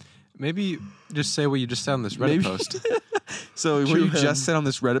for. Maybe just say what you just said on this Reddit Maybe- post. So what you just said on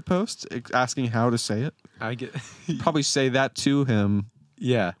this Reddit post, asking how to say it, I get. probably say that to him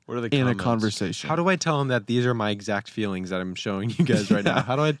Yeah. What are the in a comments? conversation. How do I tell him that these are my exact feelings that I'm showing you guys right now?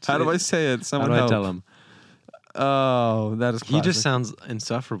 How do I? How do I say it? How Someone do I help. tell him? Oh, that is He just classic. sounds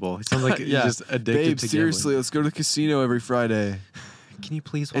insufferable. He sounds like Yeah. he's just addicted Babe, to seriously, let's go to the casino every Friday. gambling. Can you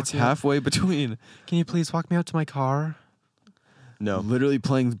please? Walk It's me out? halfway between. Can you please walk me out to my car? No, Literally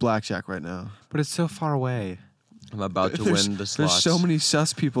playing blackjack right now. But it's so far away. I'm about to There's- win the slots. There's so many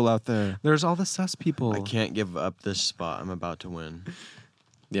sus people out there. There's all the sus people. I can't give up this spot. I'm about to win.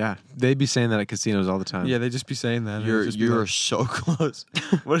 Yeah, they'd be saying that at casinos all the time. Yeah, they just be saying that. You're It'd just be you're like- so close.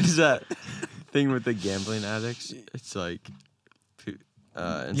 What is that thing with the gambling addicts? It's like,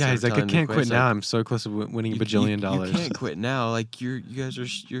 Yeah, he's like, I can't quit now. I'm so close to winning a bajillion dollars. You can't quit now. Like you guys are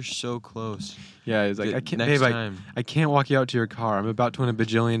you're so close. Yeah, he's like, The I can't, next babe, time. I can't walk you out to your car. I'm about to win a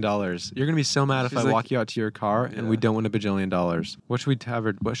bajillion dollars. You're gonna be so mad if She's I like- walk you out to your car and we don't win a bajillion dollars. What should we have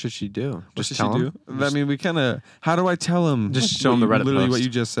her? What should she do? What Just should tell she him. do? I mean, we kind of. How do I tell him? Just Like, show him the what Reddit Literally, what post. you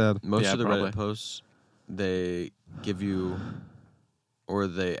just said. Most Yeah, of the probably. Reddit posts, they give you, or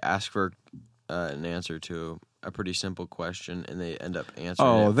they ask for an answer to a pretty simple question, and they end up answering.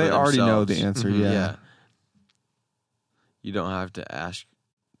 it Oh, for they already know the themselves. answer. Mhm. Yeah. You don't have to ask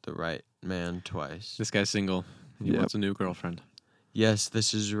the right man twice. This guy's single. And he Yep. wants a new girlfriend. Yes,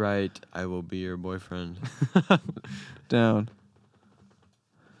 this is right. I will be your boyfriend. Down.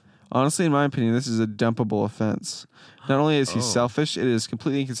 Honestly, in my opinion, this is a dumpable offense. Not only is he Oh. selfish, it is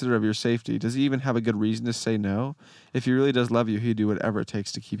completely inconsiderate of your safety. Does he even have a good reason to say no? If he really does love you, he'd do whatever it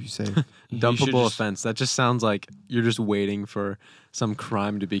takes to keep you safe. He should Dumpable just- offense. That just sounds like you're just waiting for some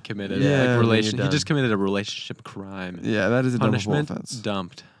crime to be committed. Yeah, Like when relation. you're He just done. committed a relationship crime. Yeah, that is a Punishment dumpable offense.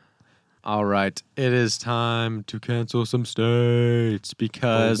 dumped. All right, it is time to cancel some states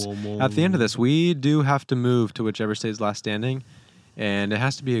because at the end of this, we do have to move to whichever state is last standing, and it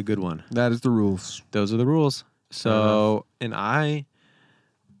has to be a good one. That is the rules. Those are the rules. So, and I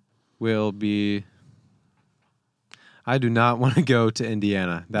will be. I do not want to go to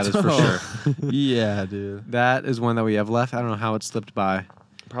Indiana. That is for sure. Yeah, dude. That is one that we have left. I don't know how it slipped by.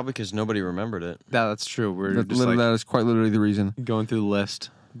 Probably because nobody remembered it. That's true. We're That, just like that is quite literally the reason. going through the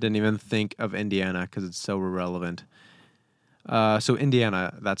list. Didn't even think of Indiana because it's so irrelevant. So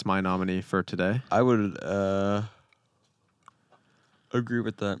Indiana, that's my nominee for today. I would agree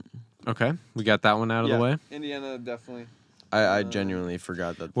with that. Okay, we got that one out of the way. Indiana, definitely. I genuinely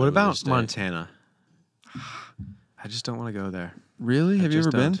forgot that. What that was a about state. Montana? I just don't want to go there. Really? I Have you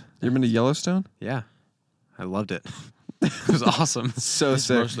ever just been? don't. You ever been to Yellowstone? Yeah, I loved it. It was awesome. So It's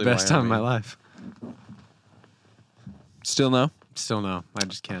sick. mostly Best time of my Wyoming. life. Still no? Still no. I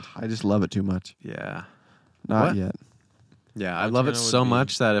just can't. I just love it too much. Yeah. Not What? yet. Yeah, I love it Montana would so be-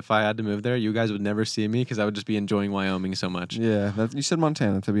 much that if I had to move there, you guys would never see me because I would just be enjoying Wyoming so much. Yeah, you said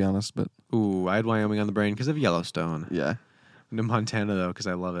Montana, to be honest, but Ooh, I had Wyoming on the brain because of Yellowstone. yeah. No Montana though, because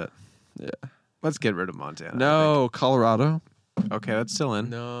I love it. Yeah. Let's get rid of Montana. I No, Colorado. think. Okay, that's still in.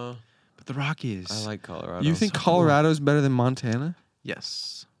 No, But the Rockies. I like Colorado. You think so cool. Colorado's better than Montana?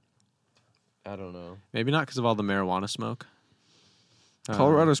 Yes. I don't know. Maybe not because of all the marijuana smoke.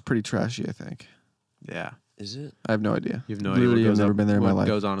 Colorado's pretty trashy, I think. Yeah. Is it? I have no idea. You have no idea Literally, what I've goes never up- been there in my what life.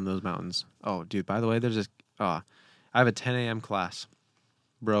 goes on in those mountains. Oh, dude, by the way, there's this. I have a 10 a.m. class.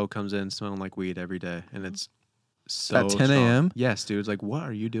 Bro comes in smelling like weed every day, and it's so At 10 strong. a.m.? Yes, dude. It's like, what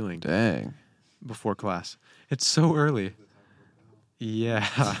are you doing Dang. before class? It's so early. Yeah.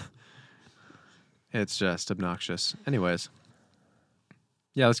 It's just obnoxious. Anyways.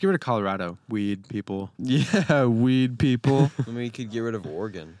 Yeah, let's get rid of Colorado. Weed people. Yeah, weed people. I mean, we could get rid of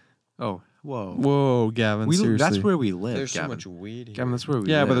Oregon. Oh, whoa. Whoa, Gavin, seriously. That's where we live, There's Gavin. so much weed here. Gavin, that's where we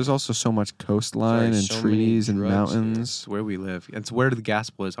Yeah, live. but there's also so much coastline There's and so many trees and drugs here. mountains. It's where we live. It's where the gas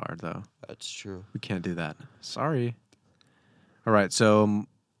boys are, though. That's true. We can't do that. Sorry. All right, so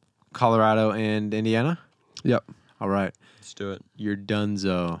Colorado and Indiana? Yep. All right. Let's do it. You're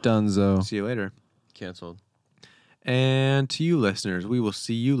donezo. Dunzo. See you later. Canceled. And to you listeners, we will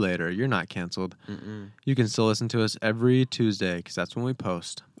see you later. You're not canceled. You can still listen to us every Tuesday because that's when we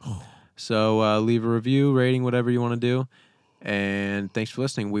post. So leave a review, rating, whatever you want to do. And thanks for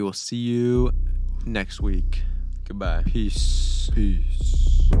listening. We will see you next week. Goodbye. Peace.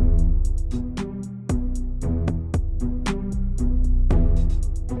 Peace.